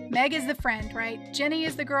 Meg is the friend, right? Jenny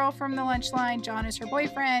is the girl from the lunch line. John is her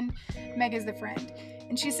boyfriend. Meg is the friend.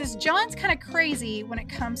 And she says John's kind of crazy when it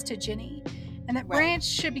comes to Jenny. And that Brant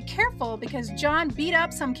should be careful because John beat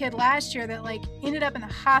up some kid last year that like ended up in the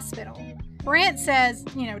hospital. Brant says,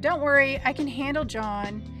 you know, don't worry, I can handle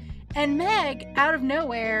John. And Meg, out of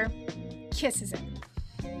nowhere, kisses him.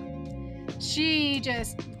 She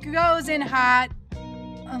just goes in hot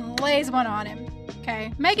and lays one on him.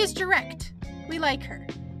 Okay? Meg is direct. We like her.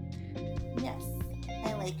 Yes,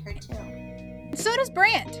 I like her too. So does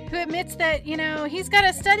Brant, who admits that, you know, he's got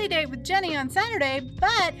a study date with Jenny on Saturday,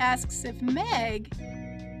 but asks if Meg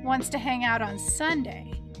wants to hang out on Sunday.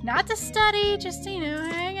 Not to study, just, you know,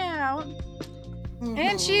 hang out.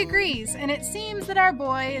 And she agrees, and it seems that our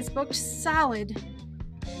boy is booked solid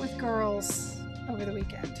with girls over the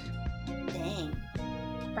weekend. Dang.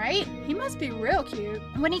 Right? He must be real cute.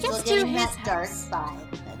 When he gets to his that dark house.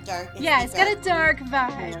 vibe. That dark. Yeah, it's got a dark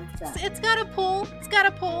vibe. It's got a pull. It's got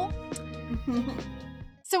a pull.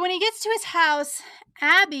 So when he gets to his house,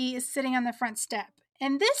 Abby is sitting on the front step.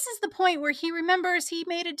 And this is the point where he remembers he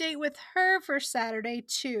made a date with her for Saturday,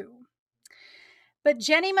 too. But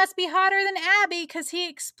Jenny must be hotter than Abby because he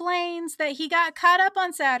explains that he got caught up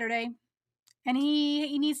on Saturday and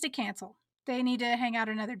he needs to cancel. They need to hang out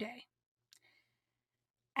another day.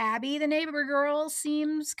 Abby, the neighbor girl,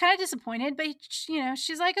 seems kind of disappointed, but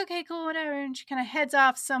she's like, okay, cool, whatever. And she kind of heads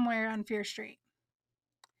off somewhere on Fear Street.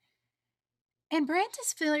 And Brant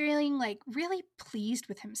is feeling like really pleased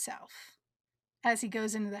with himself as he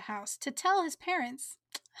goes into the house to tell his parents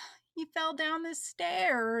he fell down the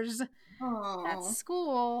stairs at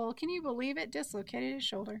school. Can you believe it? Dislocated his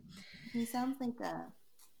shoulder. He sounds like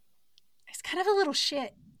he's kind of a little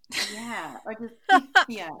shit. Yeah, or just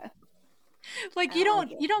yeah. Like you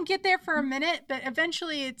don't get there for a minute, but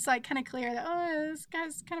eventually it's like kind of clear that this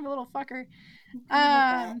guy's kind of a little fucker.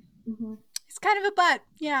 He's kind of a butt.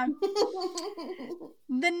 Yeah.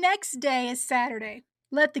 The next day is Saturday.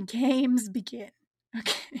 Let the games begin.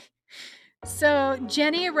 Okay. So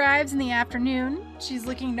Jenny arrives in the afternoon. She's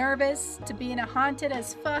looking nervous to be in a haunted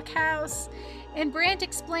as fuck house. And Brant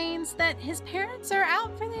explains that his parents are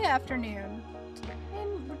out for the afternoon.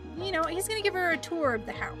 And, he's going to give her a tour of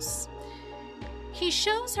the house. He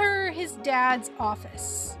shows her his dad's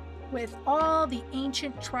office with all the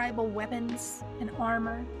ancient tribal weapons and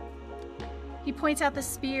armor. He points out the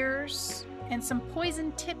spears and some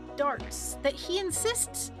poison-tipped darts that he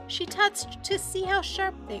insists she touched to see how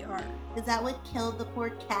sharp they are. Is that what killed the poor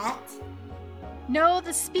cat? No,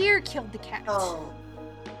 the spear killed the cat. Oh.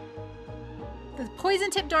 The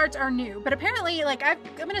poison-tipped darts are new, but apparently, I'm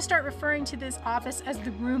going to start referring to this office as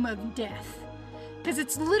the Room of Death. Because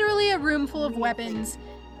it's literally a room full of weapons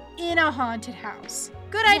in a haunted house.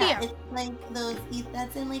 Good idea. It's like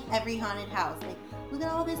that's in like every haunted house. Like, look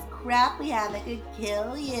at all this crap we have that could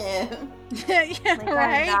kill you. Yeah, like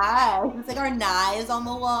right? Our knives. It's like our knives on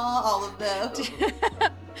the wall, all of those.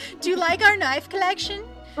 Do you like our knife collection?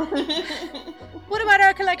 What about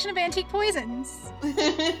our collection of antique poisons?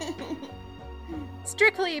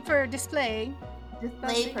 Strictly for display.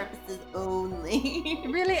 Display purposes only.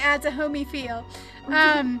 It really adds a homey feel.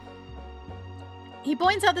 He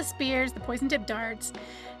points out the spears, the poison-tipped darts,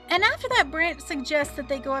 and after that, Brant suggests that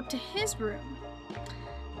they go up to his room,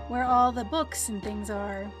 where all the books and things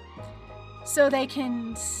are, so they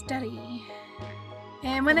can study.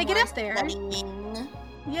 And when they get up there,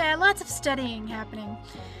 yeah, lots of studying happening.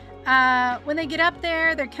 When they get up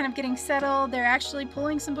there, they're kind of getting settled. They're actually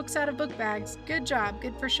pulling some books out of book bags. Good job.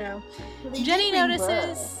 Good for show. Jenny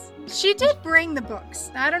notices she did bring the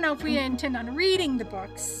books. I don't know if we intend on reading the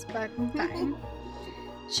books, but fine.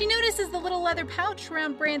 She notices the little leather pouch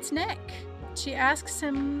around Brant's neck. She asks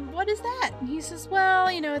him, what is that? And he says, well,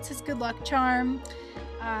 it's his good luck charm.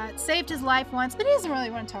 It saved his life once, but he doesn't really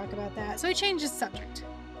want to talk about that. So he changes the subject.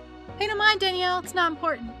 Hey, don't mind, Danielle. It's not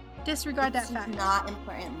important. Disregard that fact. It's not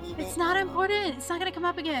important. Leave it. It's not important. It's not going to come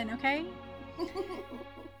up again, okay?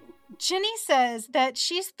 Jenny says that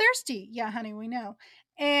she's thirsty. Yeah, honey, we know.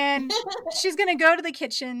 And she's going to go to the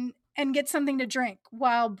kitchen and get something to drink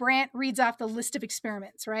while Brant reads off the list of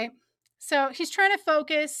experiments, right? So he's trying to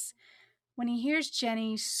focus when he hears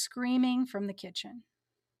Jenny screaming from the kitchen.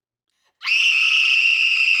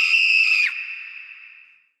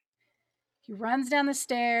 He runs down the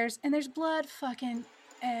stairs and there's blood fucking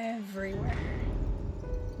everywhere.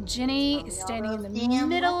 Jenny is standing in the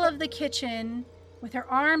middle of the kitchen with her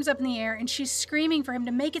arms up in the air and she's screaming for him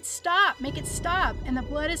to make it stop, and the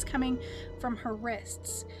blood is coming from her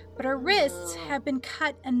wrists. But her wrists have been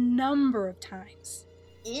cut a number of times.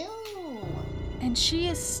 Ew. And she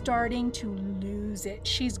is starting to lose it.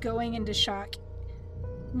 She's going into shock.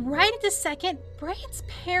 Right at the second, Brant's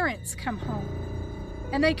parents come home.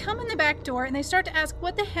 And they come in the back door and they start to ask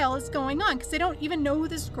what the hell is going on because they don't even know who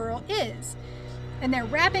this girl is. And they're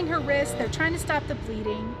wrapping her wrist, they're trying to stop the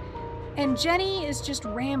bleeding. And Jenny is just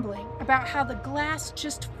rambling about how the glass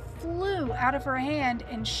just flew out of her hand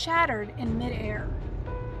and shattered in midair.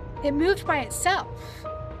 It moved by itself.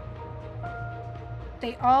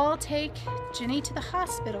 They all take Jenny to the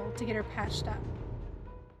hospital to get her patched up.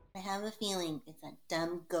 I have a feeling it's that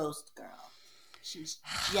dumb ghost girl. She's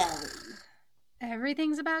jelly.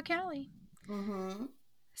 Everything's about Callie. Mm-hmm.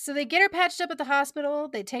 So they get her patched up at the hospital.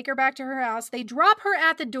 They take her back to her house. They drop her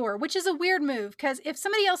at the door, which is a weird move because if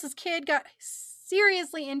somebody else's kid got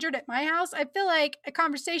seriously injured at my house, I feel like a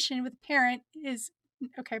conversation with a parent is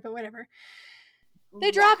okay, but whatever. They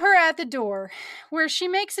drop her at the door where she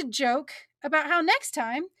makes a joke about how next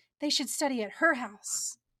time they should study at her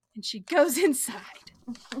house. And she goes inside.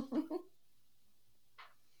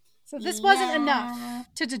 So this wasn't enough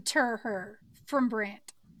to deter her from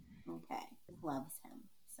Brant. Okay. Loves him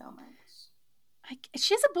so much.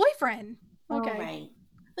 She has a boyfriend. Okay. Oh, right.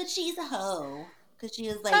 But she's a hoe. Because she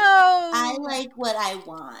was like, I like what I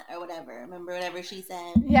want, or whatever. Remember whatever she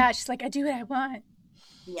said? Yeah, she's like, I do what I want.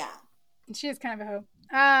 Yeah. She is kind of a hoe.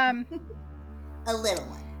 A little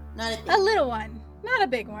one. Not a big one. A little one. Not a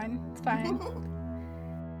big one. It's fine.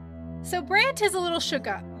 So Brant is a little shook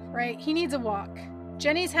up, right? He needs a walk.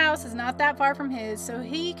 Jenny's house is not that far from his, so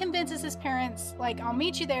he convinces his parents, like, I'll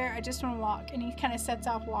meet you there, I just want to walk. And he kind of sets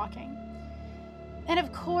off walking. And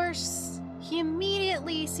of course, he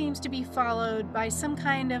immediately seems to be followed by some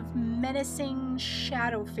kind of menacing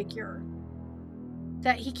shadow figure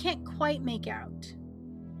that he can't quite make out.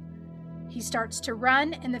 He starts to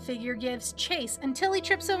run, and the figure gives chase until he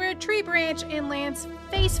trips over a tree branch and lands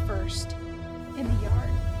face first in the yard.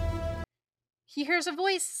 He hears a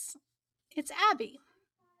voice. It's Abby.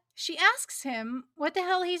 She asks him what the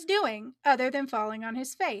hell he's doing other than falling on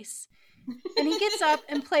his face. And he gets up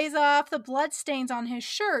and plays off the bloodstains on his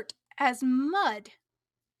shirt as mud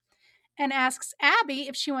and asks Abby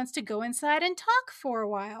if she wants to go inside and talk for a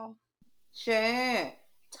while. Sure.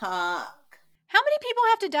 Talk. How many people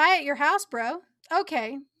have to die at your house, bro?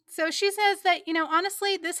 Okay. So she says that,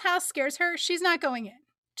 honestly, this house scares her. She's not going in.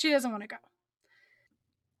 She doesn't want to go.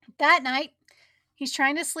 That night, he's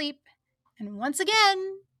trying to sleep, and once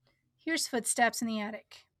again, hears footsteps in the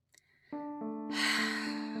attic.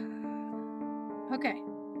 Okay,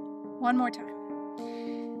 one more time.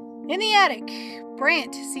 In the attic,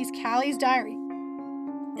 Brant sees Callie's diary.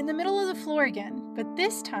 In the middle of the floor again, but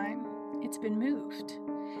this time, it's been moved.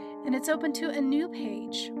 And it's open to a new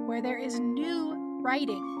page where there is new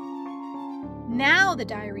writing. Now the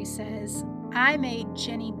diary says, I made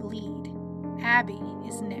Jenny bleed. Abby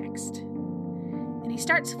is next. And he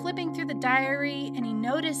starts flipping through the diary, and he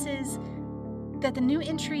notices that the new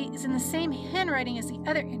entry is in the same handwriting as the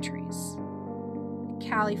other entries.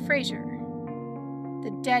 Callie Frazier,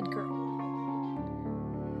 the dead girl.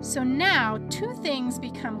 So now 2 things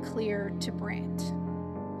become clear to Brant.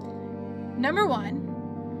 Number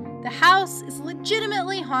 1, the house is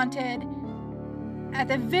legitimately haunted, at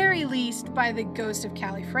the very least, by the ghost of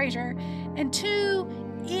Callie Frazier. And 2,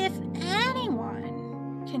 if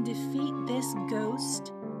anyone can defeat this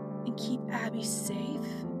ghost and keep Abby safe,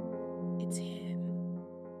 it's him.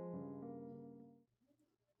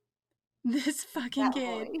 This fucking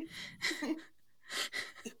kid.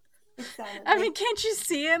 I mean, can't you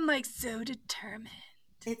see him, like, so determined?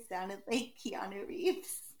 It sounded like Keanu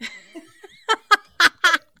Reeves.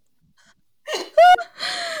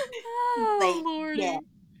 Oh, Lord. Yeah.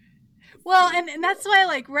 Well, and that's why,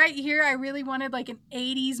 like, right here, I really wanted, like, an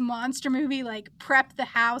 80s monster movie, like, prep the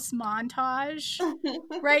house montage.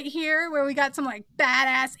 Right here, where we got some, like,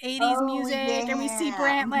 badass 80s music, and we see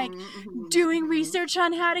Brant, like, doing research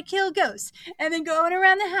on how to kill ghosts, and then going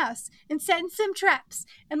around the house, and setting some traps,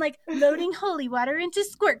 and, like, loading holy water into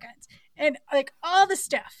squirt guns, and, like, all the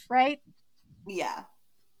stuff, right? Yeah.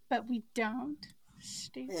 But we don't.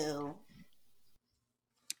 Stupid. Ew.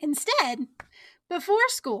 Instead, before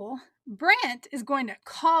school, Brant is going to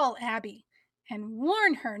call Abby and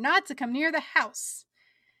warn her not to come near the house.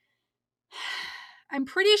 I'm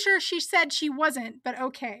pretty sure she said she wasn't, but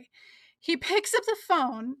okay. He picks up the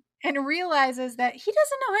phone and realizes that he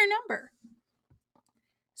doesn't know her number.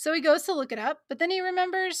 So he goes to look it up, but then he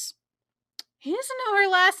remembers he doesn't know her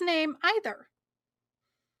last name either.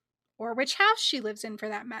 Or which house she lives in, for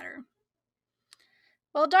that matter.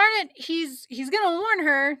 Well, darn it, he's gonna warn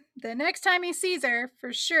her the next time he sees her,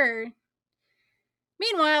 for sure.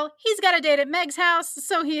 Meanwhile, he's got a date at Meg's house,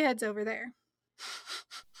 so he heads over there.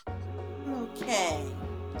 Okay.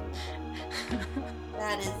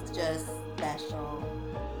 That is just special.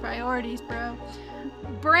 Priorities, bro.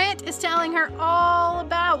 Brant is telling her all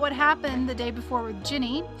about what happened the day before with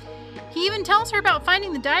Ginny. He even tells her about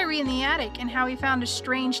finding the diary in the attic and how he found a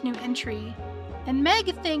strange new entry. And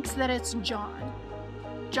Meg thinks that it's John.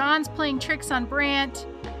 John's playing tricks on Brant.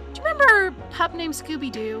 Do you remember a pup named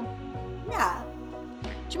Scooby-Doo? Yeah. Do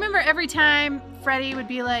you remember every time Freddy would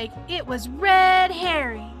be like, it was red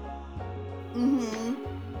herring?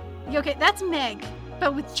 Mm-hmm. Okay, that's Meg,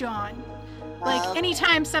 but with John. Like,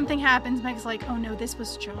 anytime something happens, Meg's like, oh no, this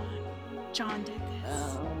was John. John did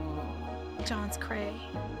this. John's cray.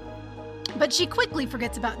 But she quickly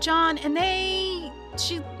forgets about John, and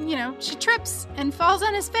she trips and falls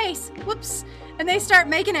on his face. Whoops. And they start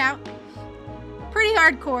making out. Pretty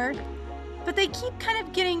hardcore. But they keep kind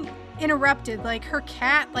of getting interrupted. Like, her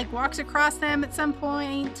cat, like, walks across them at some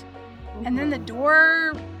point. And then the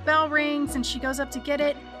doorbell rings, and she goes up to get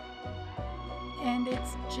it. And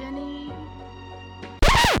it's Jenny.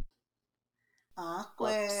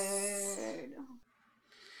 Awkward.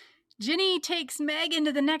 Whoops. Ginny takes Meg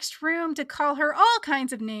into the next room to call her all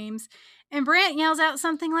kinds of names, and Brant yells out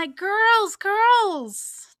something like, "Girls,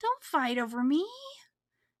 girls, don't fight over me.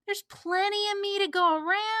 There's plenty of me to go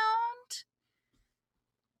around."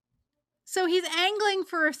 So he's angling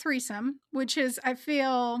for a threesome, which is, I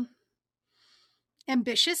feel,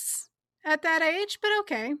 ambitious at that age, but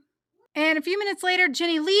okay. And a few minutes later,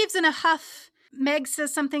 Ginny leaves in a huff. Meg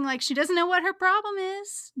says something like she doesn't know what her problem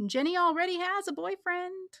is. Ginny already has a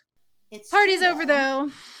boyfriend. Party's over,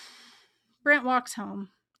 though. Brent walks home.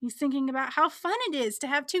 He's thinking about how fun it is to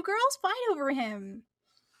have two girls fight over him.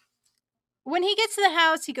 When he gets to the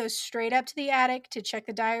house, he goes straight up to the attic to check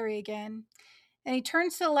the diary again. And he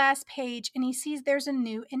turns to the last page and he sees there's a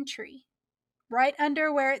new entry. Right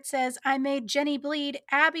under where it says, "I made Jenny bleed,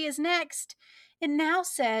 Abby is next," it now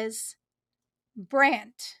says,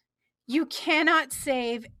 "Brant, you cannot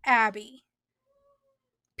save Abby.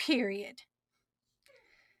 Period."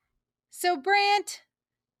 So Brant,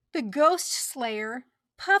 the ghost slayer,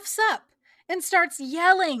 puffs up and starts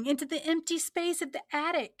yelling into the empty space of the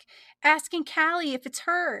attic, asking Callie if it's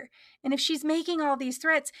her and if she's making all these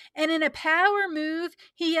threats. And in a power move,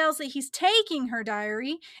 he yells that he's taking her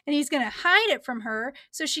diary and he's going to hide it from her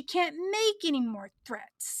so she can't make any more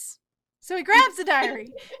threats. So he grabs the diary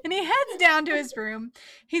and he heads down to his room.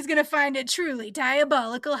 He's going to find a truly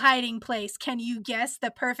diabolical hiding place. Can you guess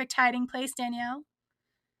the perfect hiding place, Danielle?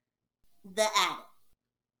 The attic.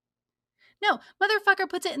 No, motherfucker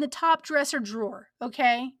puts it in the top dresser drawer,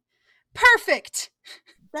 okay? Perfect!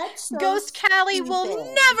 That's so Ghost Callie stupid.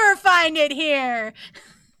 will never find it here!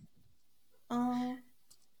 Oh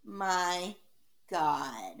my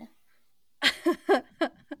God.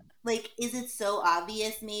 Like, is it so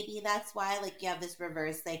obvious maybe that's why? Like, you have this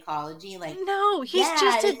reverse psychology? Like, no, he's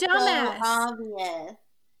just a dumbass. So obvious.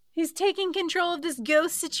 He's taking control of this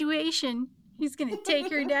ghost situation. He's gonna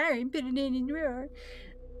take her diary and put it in a drawer.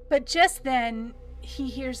 But just then, he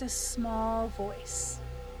hears a small voice.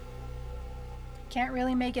 Can't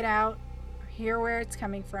really make it out or hear where it's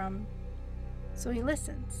coming from, so he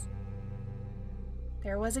listens.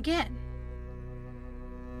 There it was again.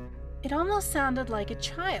 It almost sounded like a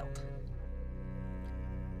child.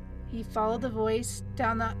 He followed the voice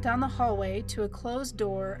down the hallway to a closed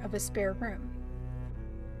door of a spare room.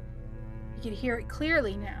 He could hear it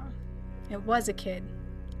clearly now. It was a kid.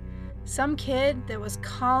 Some kid that was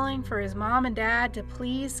calling for his mom and dad to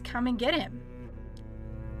please come and get him.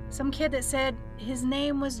 Some kid that said his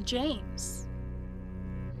name was James.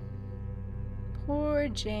 Poor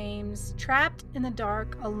James, trapped in the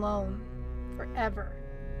dark alone forever.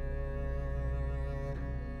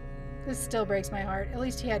 This still breaks my heart. At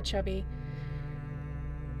least he had Chubby.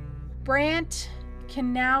 Brant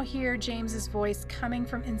can now hear James's voice coming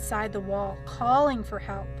from inside the wall, calling for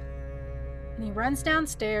help. And he runs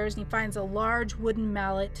downstairs and he finds a large wooden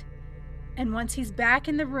mallet. And once he's back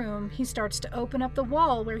in the room, he starts to open up the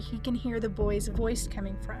wall where he can hear the boy's voice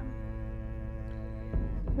coming from.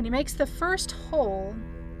 When he makes the first hole,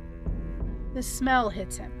 the smell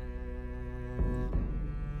hits him.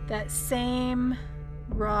 That same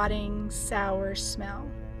rotting, sour smell.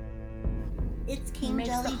 It's King He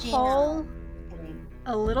Jelly makes the Jam. hole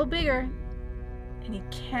a little bigger, and he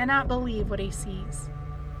cannot believe what he sees.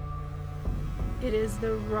 It is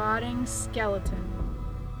the rotting skeleton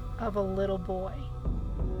of a little boy,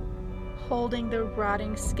 holding the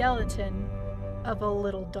rotting skeleton of a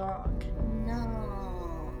little dog.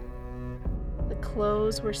 No. The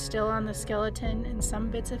clothes were still on the skeleton, and some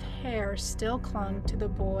bits of hair still clung to the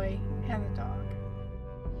boy and the dog.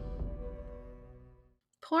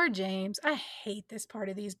 Poor James. I hate this part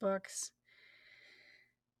of these books.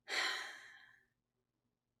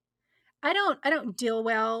 I don't deal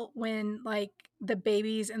well when, like, the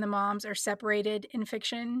babies and the moms are separated in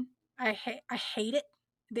fiction. I hate it.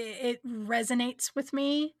 It resonates with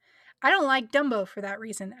me. I don't like Dumbo for that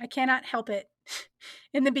reason. I cannot help it.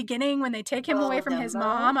 In the beginning, when they take him away from his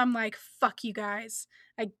mom, I'm like, fuck you guys.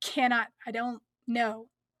 I don't know.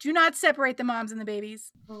 Do not separate the moms and the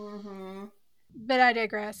babies. Mm-hmm. But I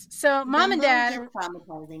digress. So mom and dad are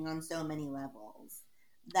traumatizing on so many levels.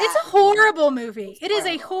 It's a horrible movie. It is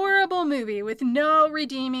a horrible movie with no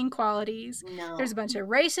redeeming qualities. No. There's a bunch of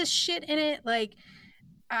racist shit in it. Like,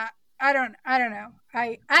 I don't know.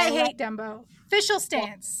 I hate Dumbo. Official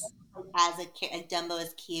stance. As a Dumbo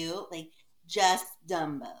is cute, like just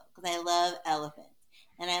Dumbo, because I love elephants.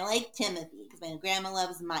 And I like Timothy, because my grandma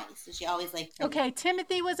loves mice, so she always liked Timothy. Okay,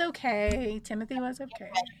 Timothy was okay. And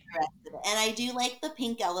I do like the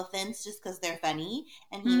pink elephants, just because they're funny,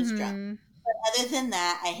 and he was drunk. But other than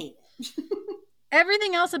that, I hate it.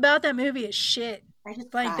 Everything else about that movie is shit. I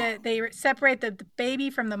just Like cried. they separate the baby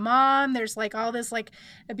from the mom. There's like all this like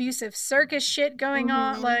abusive circus shit going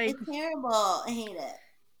on. Like, It's terrible. I hate it.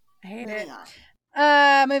 I hate Moving it.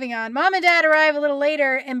 on. Moving on. Mom and Dad arrive a little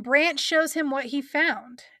later, and Brant shows him what he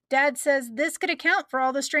found. Dad says this could account for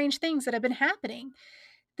all the strange things that have been happening.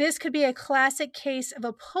 This could be a classic case of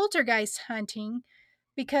a poltergeist hunting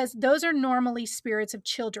because those are normally spirits of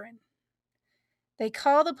children. They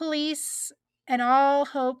call the police and all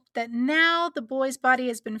hope that now the boy's body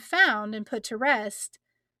has been found and put to rest,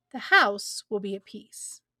 the house will be at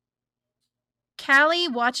peace. Callie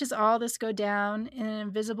watches all this go down in an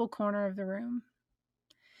invisible corner of the room.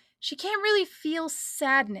 She can't really feel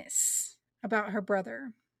sadness about her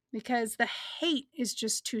brother because the hate is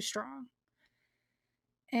just too strong.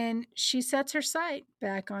 And she sets her sight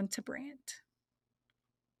back onto Brant.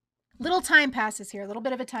 Little time passes here, a little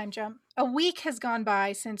bit of a time jump. A week has gone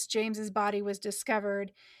by since James's body was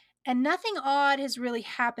discovered, and nothing odd has really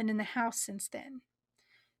happened in the house since then.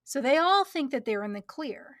 So they all think that they're in the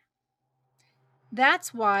clear.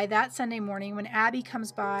 That's why that Sunday morning when Abby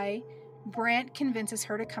comes by, Brant convinces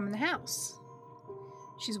her to come in the house.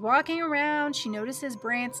 She's walking around, she notices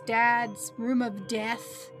Brant's dad's room of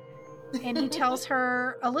death, and he tells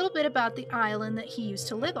her a little bit about the island that he used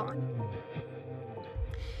to live on.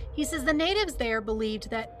 He says the natives there believed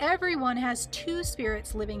that everyone has two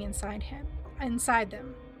spirits living inside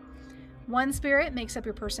them. One spirit makes up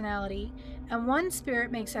your personality, and one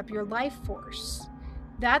spirit makes up your life force.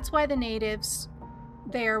 That's why the natives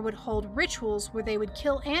there would hold rituals where they would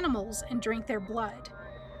kill animals and drink their blood.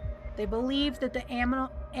 They believed that the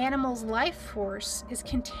animal's life force is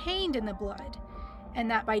contained in the blood,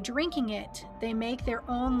 and that by drinking it, they make their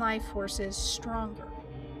own life forces stronger.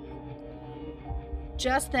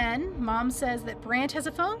 Just then, Mom says that Brant has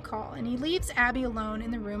a phone call, and he leaves Abby alone in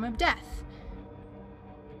the room of death.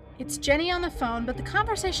 It's Jenny on the phone, but the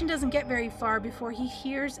conversation doesn't get very far before he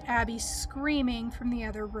hears Abby screaming from the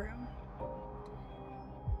other room.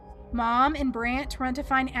 Mom and Brant run to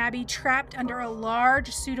find Abby trapped under a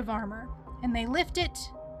large suit of armor, and they lift it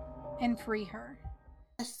and free her.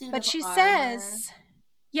 But she says,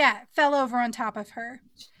 yeah, it fell over on top of her.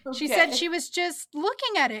 Okay. She said she was just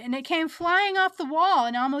looking at it and it came flying off the wall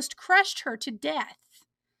and almost crushed her to death.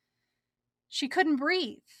 She couldn't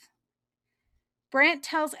breathe. Brant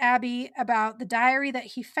tells Abby about the diary that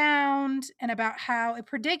he found and about how it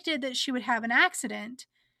predicted that she would have an accident.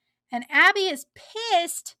 And Abby is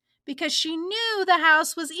pissed because she knew the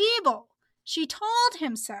house was evil. She told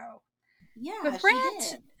him so. Yeah, but Brant, she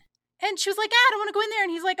did. And she was like, I don't want to go in there.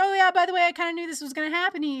 And he's like, oh yeah, by the way, I kind of knew this was going to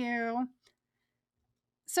happen to you.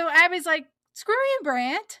 So Abby's like, screw you,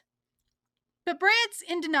 Brant. But Brant's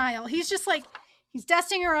in denial. He's just like, he's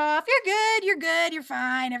dusting her off. You're good, you're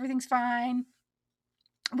fine, everything's fine.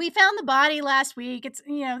 We found the body last week. It's,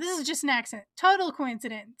 this is just an accident. Total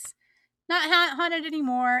coincidence. Not haunted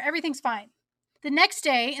anymore. Everything's fine. The next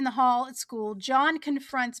day in the hall at school, John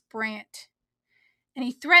confronts Brant. And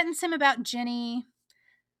he threatens him about Jenny.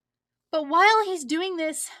 But while he's doing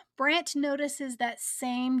this, Brant notices that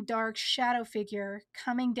same dark shadow figure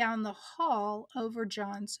coming down the hall over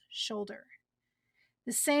John's shoulder.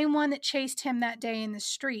 The same one that chased him that day in the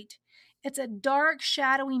street. It's a dark,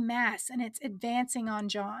 shadowy mass, and it's advancing on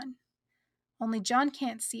John. Only John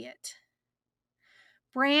can't see it.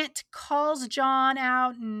 Brant calls John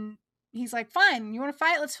out, and he's like, fine, you want to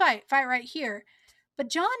fight? Let's fight. Fight right here. But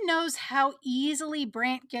John knows how easily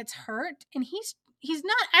Brant gets hurt, and he's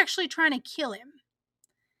not actually trying to kill him.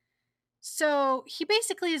 So he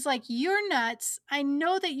basically is like, you're nuts. I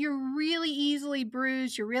know that you're really easily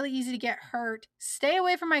bruised. You're really easy to get hurt. Stay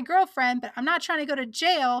away from my girlfriend, but I'm not trying to go to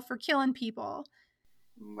jail for killing people.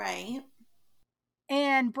 Right.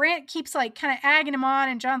 And Brant keeps like kind of egging him on,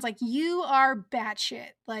 and John's like, you are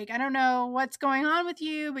batshit. Like, I don't know what's going on with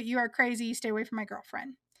you, but you are crazy. Stay away from my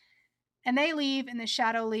girlfriend. And they leave, and the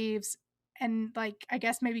shadow leaves. And like, I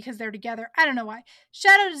guess maybe because they're together. I don't know why.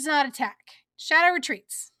 Shadow does not attack. Shadow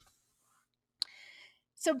retreats.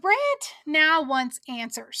 So Brant now wants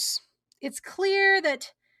answers. It's clear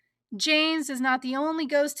that James is not the only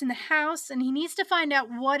ghost in the house, and he needs to find out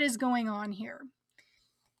what is going on here.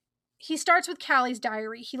 He starts with Callie's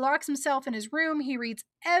diary. He locks himself in his room. He reads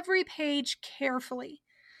every page carefully,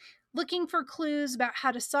 looking for clues about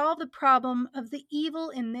how to solve the problem of the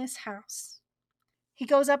evil in this house. He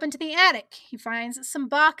goes up into the attic. He finds some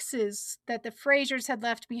boxes that the Frasers had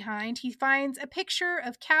left behind. He finds a picture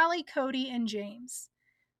of Callie, Cody, and James,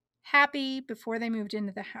 happy before they moved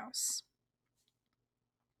into the house.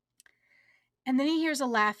 And then he hears a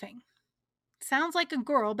laughing. Sounds like a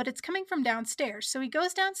girl, but it's coming from downstairs. So he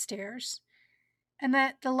goes downstairs, and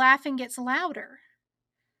the laughing gets louder.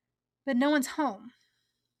 but no one's home.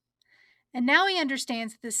 And now he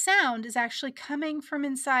understands that the sound is actually coming from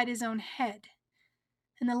inside his own head.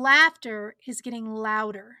 And the laughter is getting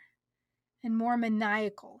louder and more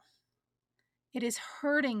maniacal. It is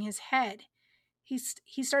hurting his head.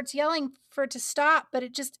 He starts yelling for it to stop, but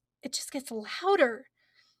it just gets louder.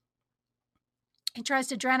 He tries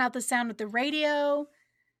to drown out the sound with the radio,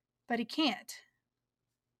 but he can't.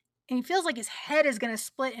 And he feels like his head is going to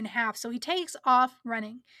split in half, so he takes off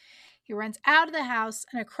running. He runs out of the house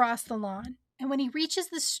and across the lawn. And when he reaches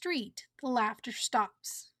the street, the laughter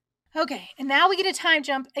stops. Okay, and now we get a time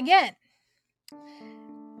jump again.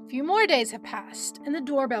 A few more days have passed, and the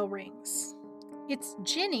doorbell rings. It's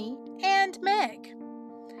Ginny and Meg.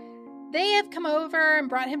 They have come over and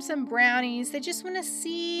brought him some brownies. They just want to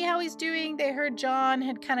see how he's doing. They heard John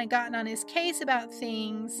had kind of gotten on his case about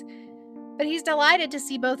things. But he's delighted to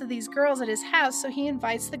see both of these girls at his house, so he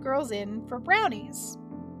invites the girls in for brownies.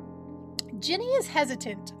 Ginny is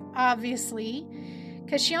hesitant, obviously,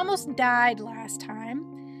 because she almost died last time.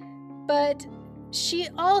 But she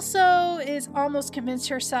also is almost convinced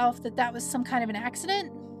herself that that was some kind of an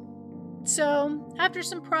accident. So, after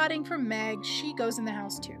some prodding from Meg, she goes in the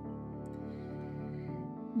house too.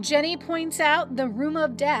 Jenny points out the room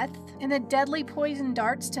of death and the deadly poison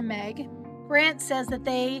darts to Meg. Brant says that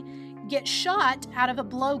they get shot out of a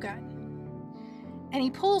blowgun. And he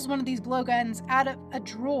pulls one of these blowguns out of a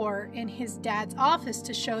drawer in his dad's office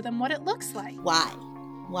to show them what it looks like. Why?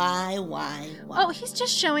 Oh, he's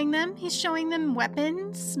just showing them. He's showing them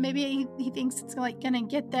weapons. Maybe he thinks it's like gonna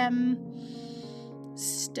get them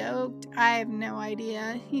stoked. I have no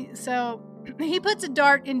idea. So he puts a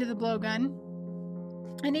dart into the blowgun,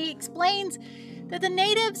 and he explains that the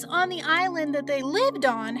natives on the island that they lived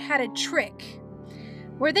on had a trick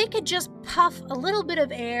where they could just puff a little bit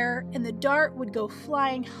of air and the dart would go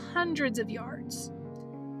flying hundreds of yards.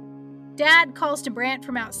 Dad calls to Brant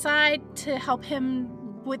from outside to help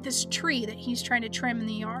him with this tree that he's trying to trim in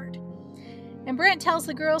the yard. And Brant tells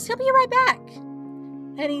the girls he'll be right back.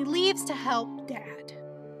 And he leaves to help Dad.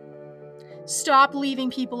 Stop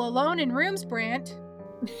leaving people alone in rooms, Brant.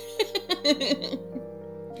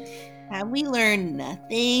 Have we learned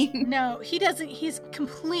nothing? No, he doesn't. He's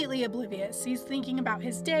completely oblivious. He's thinking about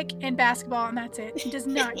his dick and basketball, and that's it. He does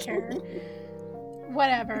not care.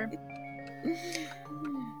 Whatever.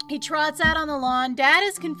 He trots out on the lawn. Dad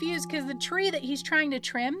is confused because the tree that he's trying to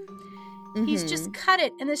trim, he's just cut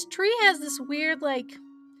it. And this tree has this weird, like,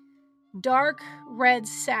 dark red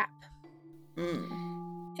sap.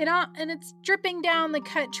 And it's dripping down the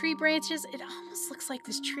cut tree branches. It almost looks like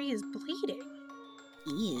this tree is bleeding.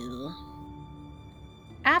 Ew.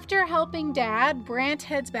 After helping Dad, Brant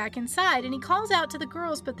heads back inside and he calls out to the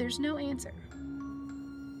girls, but there's no answer.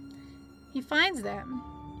 He finds them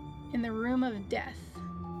in the room of death.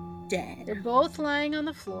 Dead. They're both lying on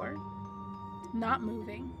the floor, not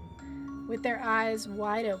moving, with their eyes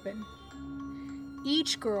wide open.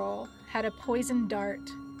 Each girl had a poisoned dart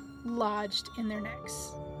lodged in their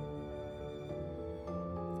necks.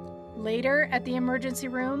 Later, at the emergency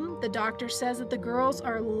room, the doctor says that the girls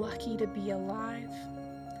are lucky to be alive.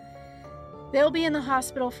 They'll be in the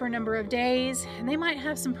hospital for a number of days, and they might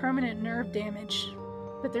have some permanent nerve damage,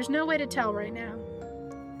 but there's no way to tell right now.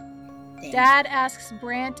 Damn. Dad asks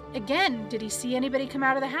Brant again, did he see anybody come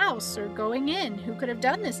out of the house or going in who could have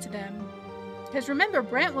done this to them? Because remember,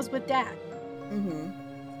 Brant was with Dad.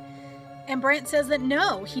 And Brant says that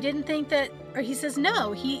no, he didn't think that, or he says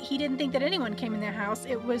no, he didn't think that anyone came in their house.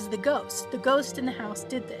 It was the ghost. The ghost in the house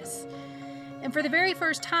did this. And for the very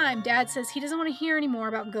first time, Dad says he doesn't want to hear any more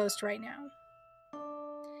about ghosts right now.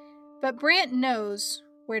 But Brant knows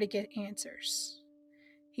where to get answers.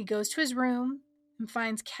 He goes to his room and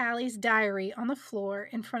finds Callie's diary on the floor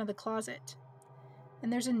in front of the closet.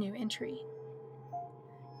 And there's a new entry.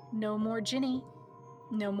 No more Ginny.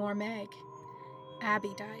 No more Meg.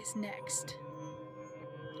 Abby dies next.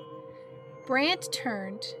 Brant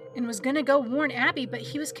turned and was going to go warn Abby, but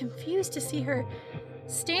he was confused to see her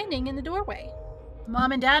standing in the doorway.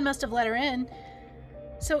 Mom and Dad must have let her in.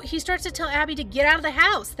 So he starts to tell Abby to get out of the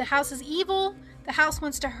house. The house is evil. The house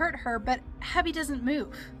wants to hurt her, but Abby doesn't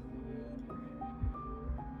move.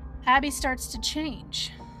 Abby starts to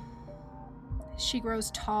change. She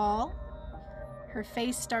grows tall. Her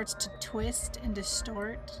face starts to twist and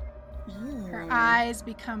distort. Her eyes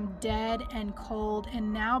become dead and cold,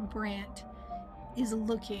 and now Brant is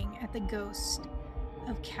looking at the ghost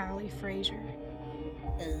of Callie Frazier.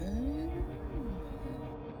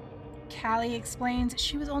 Callie explains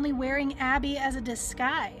she was only wearing Abby as a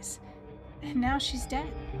disguise, and now she's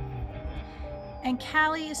dead. And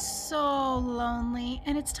Callie is so lonely,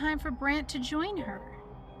 and it's time for Brant to join her.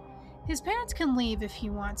 His parents can leave if he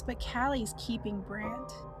wants, but Callie's keeping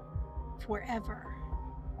Brant forever.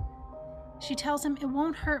 She tells him it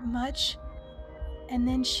won't hurt much, and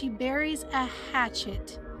then she buries a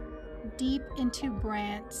hatchet deep into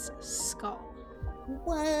Brant's skull.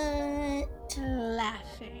 What?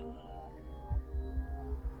 Laughing.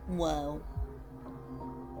 Whoa.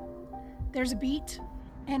 There's a beat,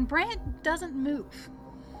 and Brant doesn't move.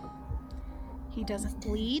 He doesn't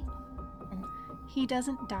bleed. He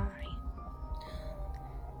doesn't die.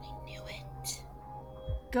 I knew it.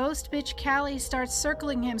 Ghost bitch Callie starts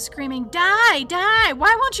circling him, screaming, "Die! Die!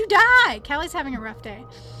 Why won't you die?" Callie's having a rough day.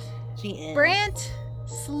 She is. Brant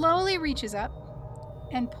slowly reaches up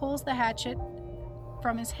and pulls the hatchet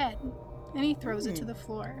from his head, and he throws it to the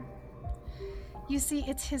floor. You see,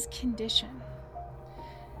 it's his condition.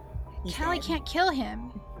 Callie can't kill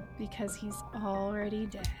him because he's already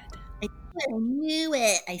dead. I knew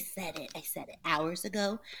it. I said it hours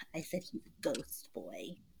ago. I said he's a ghost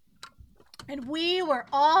boy. And we were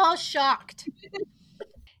all shocked.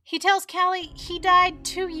 He tells Callie he died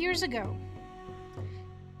 2 years ago.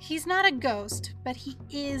 He's not a ghost, but he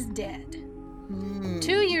is dead.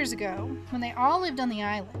 2 years ago, when they all lived on the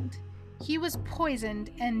island, he was poisoned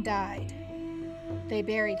and died. They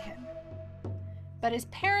buried him. But his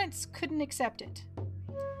parents couldn't accept it.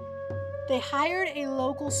 They hired a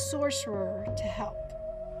local sorcerer to help.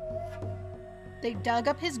 They dug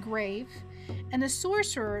up his grave, and the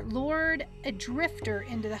sorcerer lured a drifter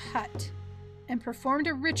into the hut and performed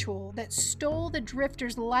a ritual that stole the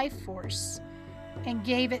drifter's life force and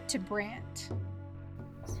gave it to Brant.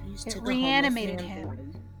 So it reanimated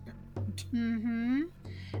him.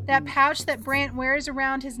 That pouch that Brant wears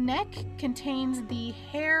around his neck contains the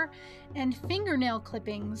hair and fingernail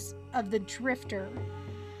clippings of the drifter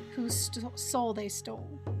whose soul they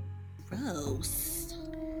stole. Gross.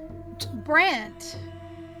 Brant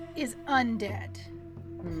is undead.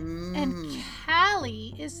 And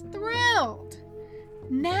Callie is thrilled.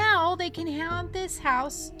 Now they can have this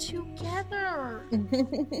house together.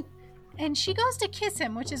 And she goes to kiss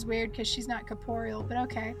him, which is weird because she's not corporeal, but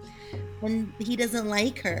okay. And he doesn't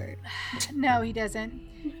like her. No, he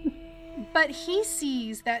doesn't. But he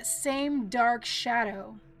sees that same dark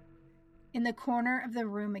shadow in the corner of the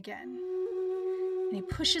room again. And he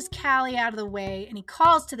pushes Callie out of the way and he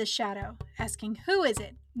calls to the shadow, asking, "Who is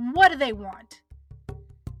it? What do they want?"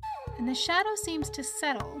 And the shadow seems to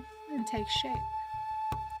settle and take shape.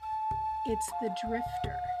 It's the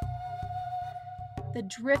drifter. The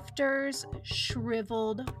drifter's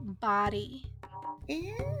shriveled body.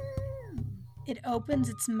 Ew. It opens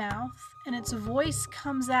its mouth and its voice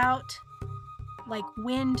comes out like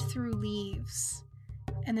wind through leaves.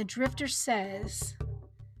 And the drifter says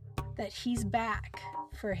that he's back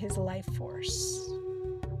for his life force.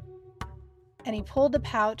 And he pulled the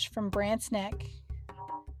pouch from Brant's neck.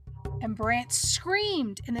 And Brant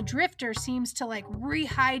screamed, and the drifter seems to like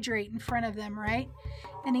rehydrate in front of them, right?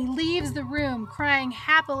 And he leaves the room crying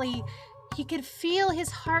happily. He could feel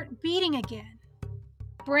his heart beating again.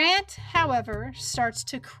 Brant, however, starts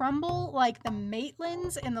to crumble like the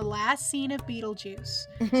Maitlands in the last scene of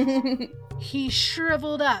Beetlejuice. He's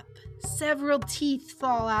shriveled up. Several teeth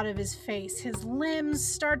fall out of his face. His limbs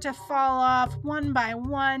start to fall off one by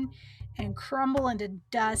one and crumble into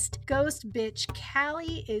dust. Ghost bitch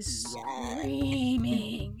Callie is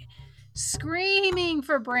screaming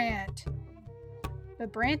for Brant.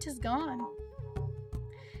 But Brant is gone.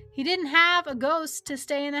 He didn't have a ghost to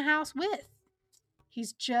stay in the house with.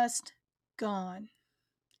 He's just gone.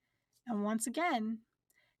 And once again,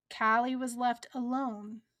 Callie was left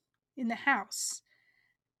alone in the house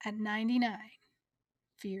at 99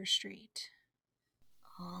 Fear Street.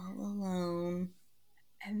 All alone.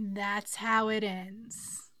 And that's how it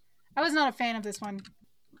ends. I was not a fan of this one.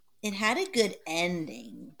 It had a good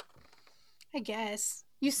ending. I guess.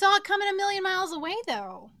 You saw it coming a million miles away,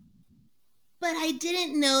 though. But I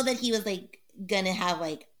didn't know that he was, like, gonna have,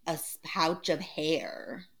 like, a pouch of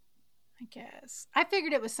hair. I guess. I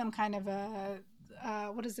figured it was some kind of a,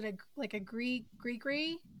 what is it, like a gree?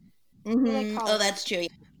 Mm-hmm. Oh, that's true.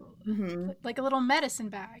 Mm-hmm. Like a little medicine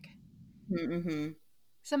bag. Mm-hmm.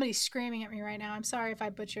 Somebody's screaming at me right now. I'm sorry if I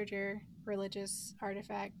butchered your religious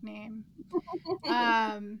artifact name.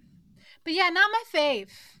 But yeah, not my fave.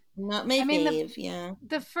 Not my fave, yeah.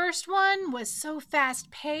 The first one was so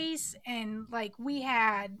fast paced and like we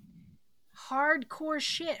had hardcore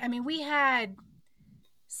shit. I mean, we had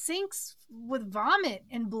sinks with vomit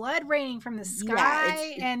and blood raining from the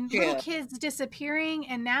sky and little kids disappearing,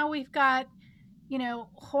 and now we've got, you know,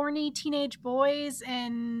 horny teenage boys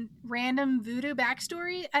and random voodoo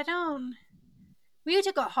backstory. We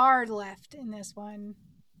took a hard left in this one.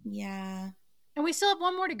 Yeah. And we still have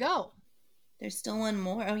one more to go. There's still one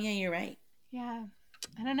more. Oh yeah, you're right. Yeah.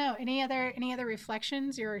 I don't know. Any other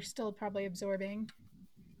reflections you're still probably absorbing?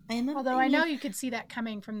 Although I know you could see that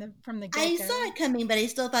coming from the get-go. I saw it coming, but I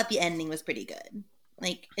still thought the ending was pretty good.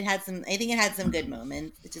 Like it had some. I think it had some good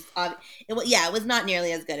moments. It just, it was not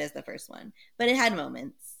nearly as good as the first one, but it had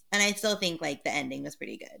moments, and I still think like the ending was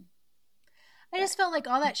pretty good. I just felt like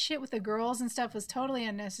all that shit with the girls and stuff was totally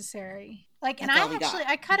unnecessary. Like, and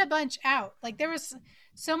I cut a bunch out. Like, there was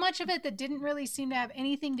so much of it that didn't really seem to have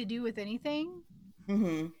anything to do with anything.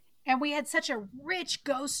 Mm-hmm. And we had such a rich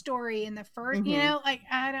ghost story in the first, you know, like,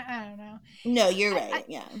 I don't know. No, you're right.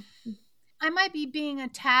 Yeah. I might be being a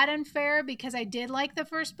tad unfair because I did like the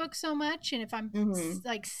first book so much. And if I'm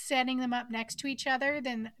like setting them up next to each other,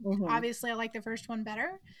 then obviously I like the first one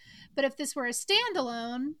better. But if this were a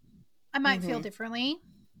standalone, I might feel differently.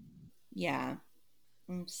 Yeah.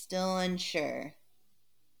 I'm still unsure.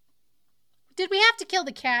 Did we have to kill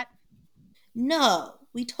the cat? No,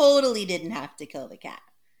 we totally didn't have to kill the cat.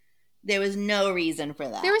 There was no reason for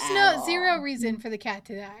that. There was zero reason for the cat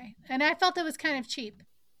to die. And I felt it was kind of cheap.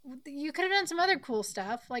 You could have done some other cool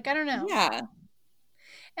stuff. Like, I don't know. Yeah.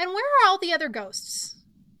 And where are all the other ghosts?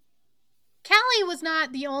 Callie was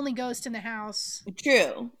not the only ghost in the house.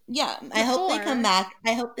 True. Yeah. I hope they come back.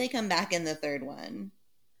 I hope they come back in the third one.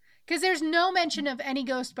 Because there's no mention of any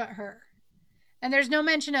ghost but her. And there's no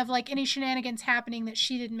mention of like any shenanigans happening that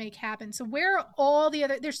she didn't make happen. So where are all the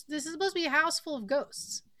other... This is supposed to be a house full of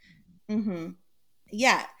ghosts. Mm-hmm.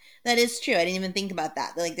 Yeah, that is true. I didn't even think about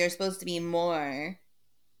that. Like, there's supposed to be more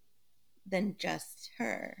than just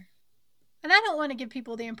her. And I don't want to give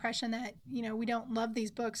people the impression that, you know, we don't love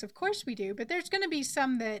these books. Of course we do. But there's going to be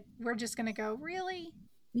some that we're just going to go, really?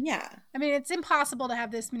 Yeah. I mean, it's impossible to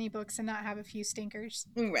have this many books and not have a few stinkers.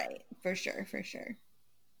 Right. For sure. For sure.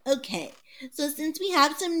 Okay. So since we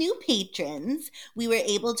have some new patrons, we were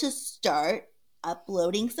able to start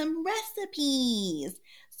uploading some recipes.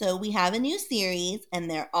 So we have a new series, and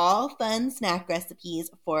they're all fun snack recipes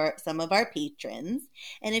for some of our patrons.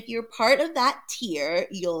 And if you're part of that tier,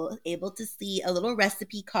 you'll be able to see a little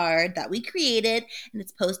recipe card that we created, and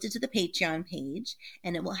it's posted to the Patreon page,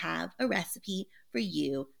 and it will have a recipe for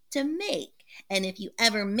you to make. And if you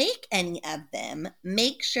ever make any of them,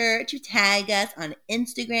 make sure to tag us on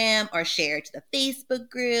Instagram or share it to the Facebook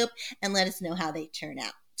group and let us know how they turn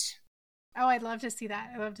out. Oh, I'd love to see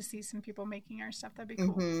that. I'd love to see some people making our stuff. That'd be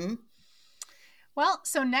cool. Mm-hmm. Well,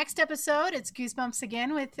 so next episode, it's Goosebumps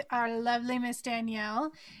again with our lovely Miss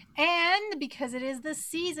Danielle. And because it is the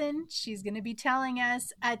season, she's going to be telling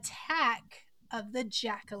us Attack of the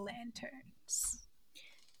Jack-o'-lanterns.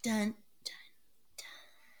 Dun,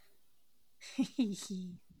 dun,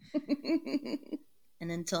 dun.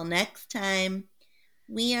 And until next time,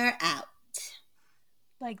 we are out.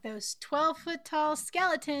 Like those 12-foot tall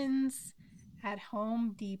skeletons at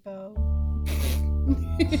Home Depot.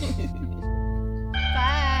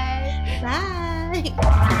 Bye.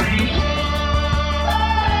 Bye.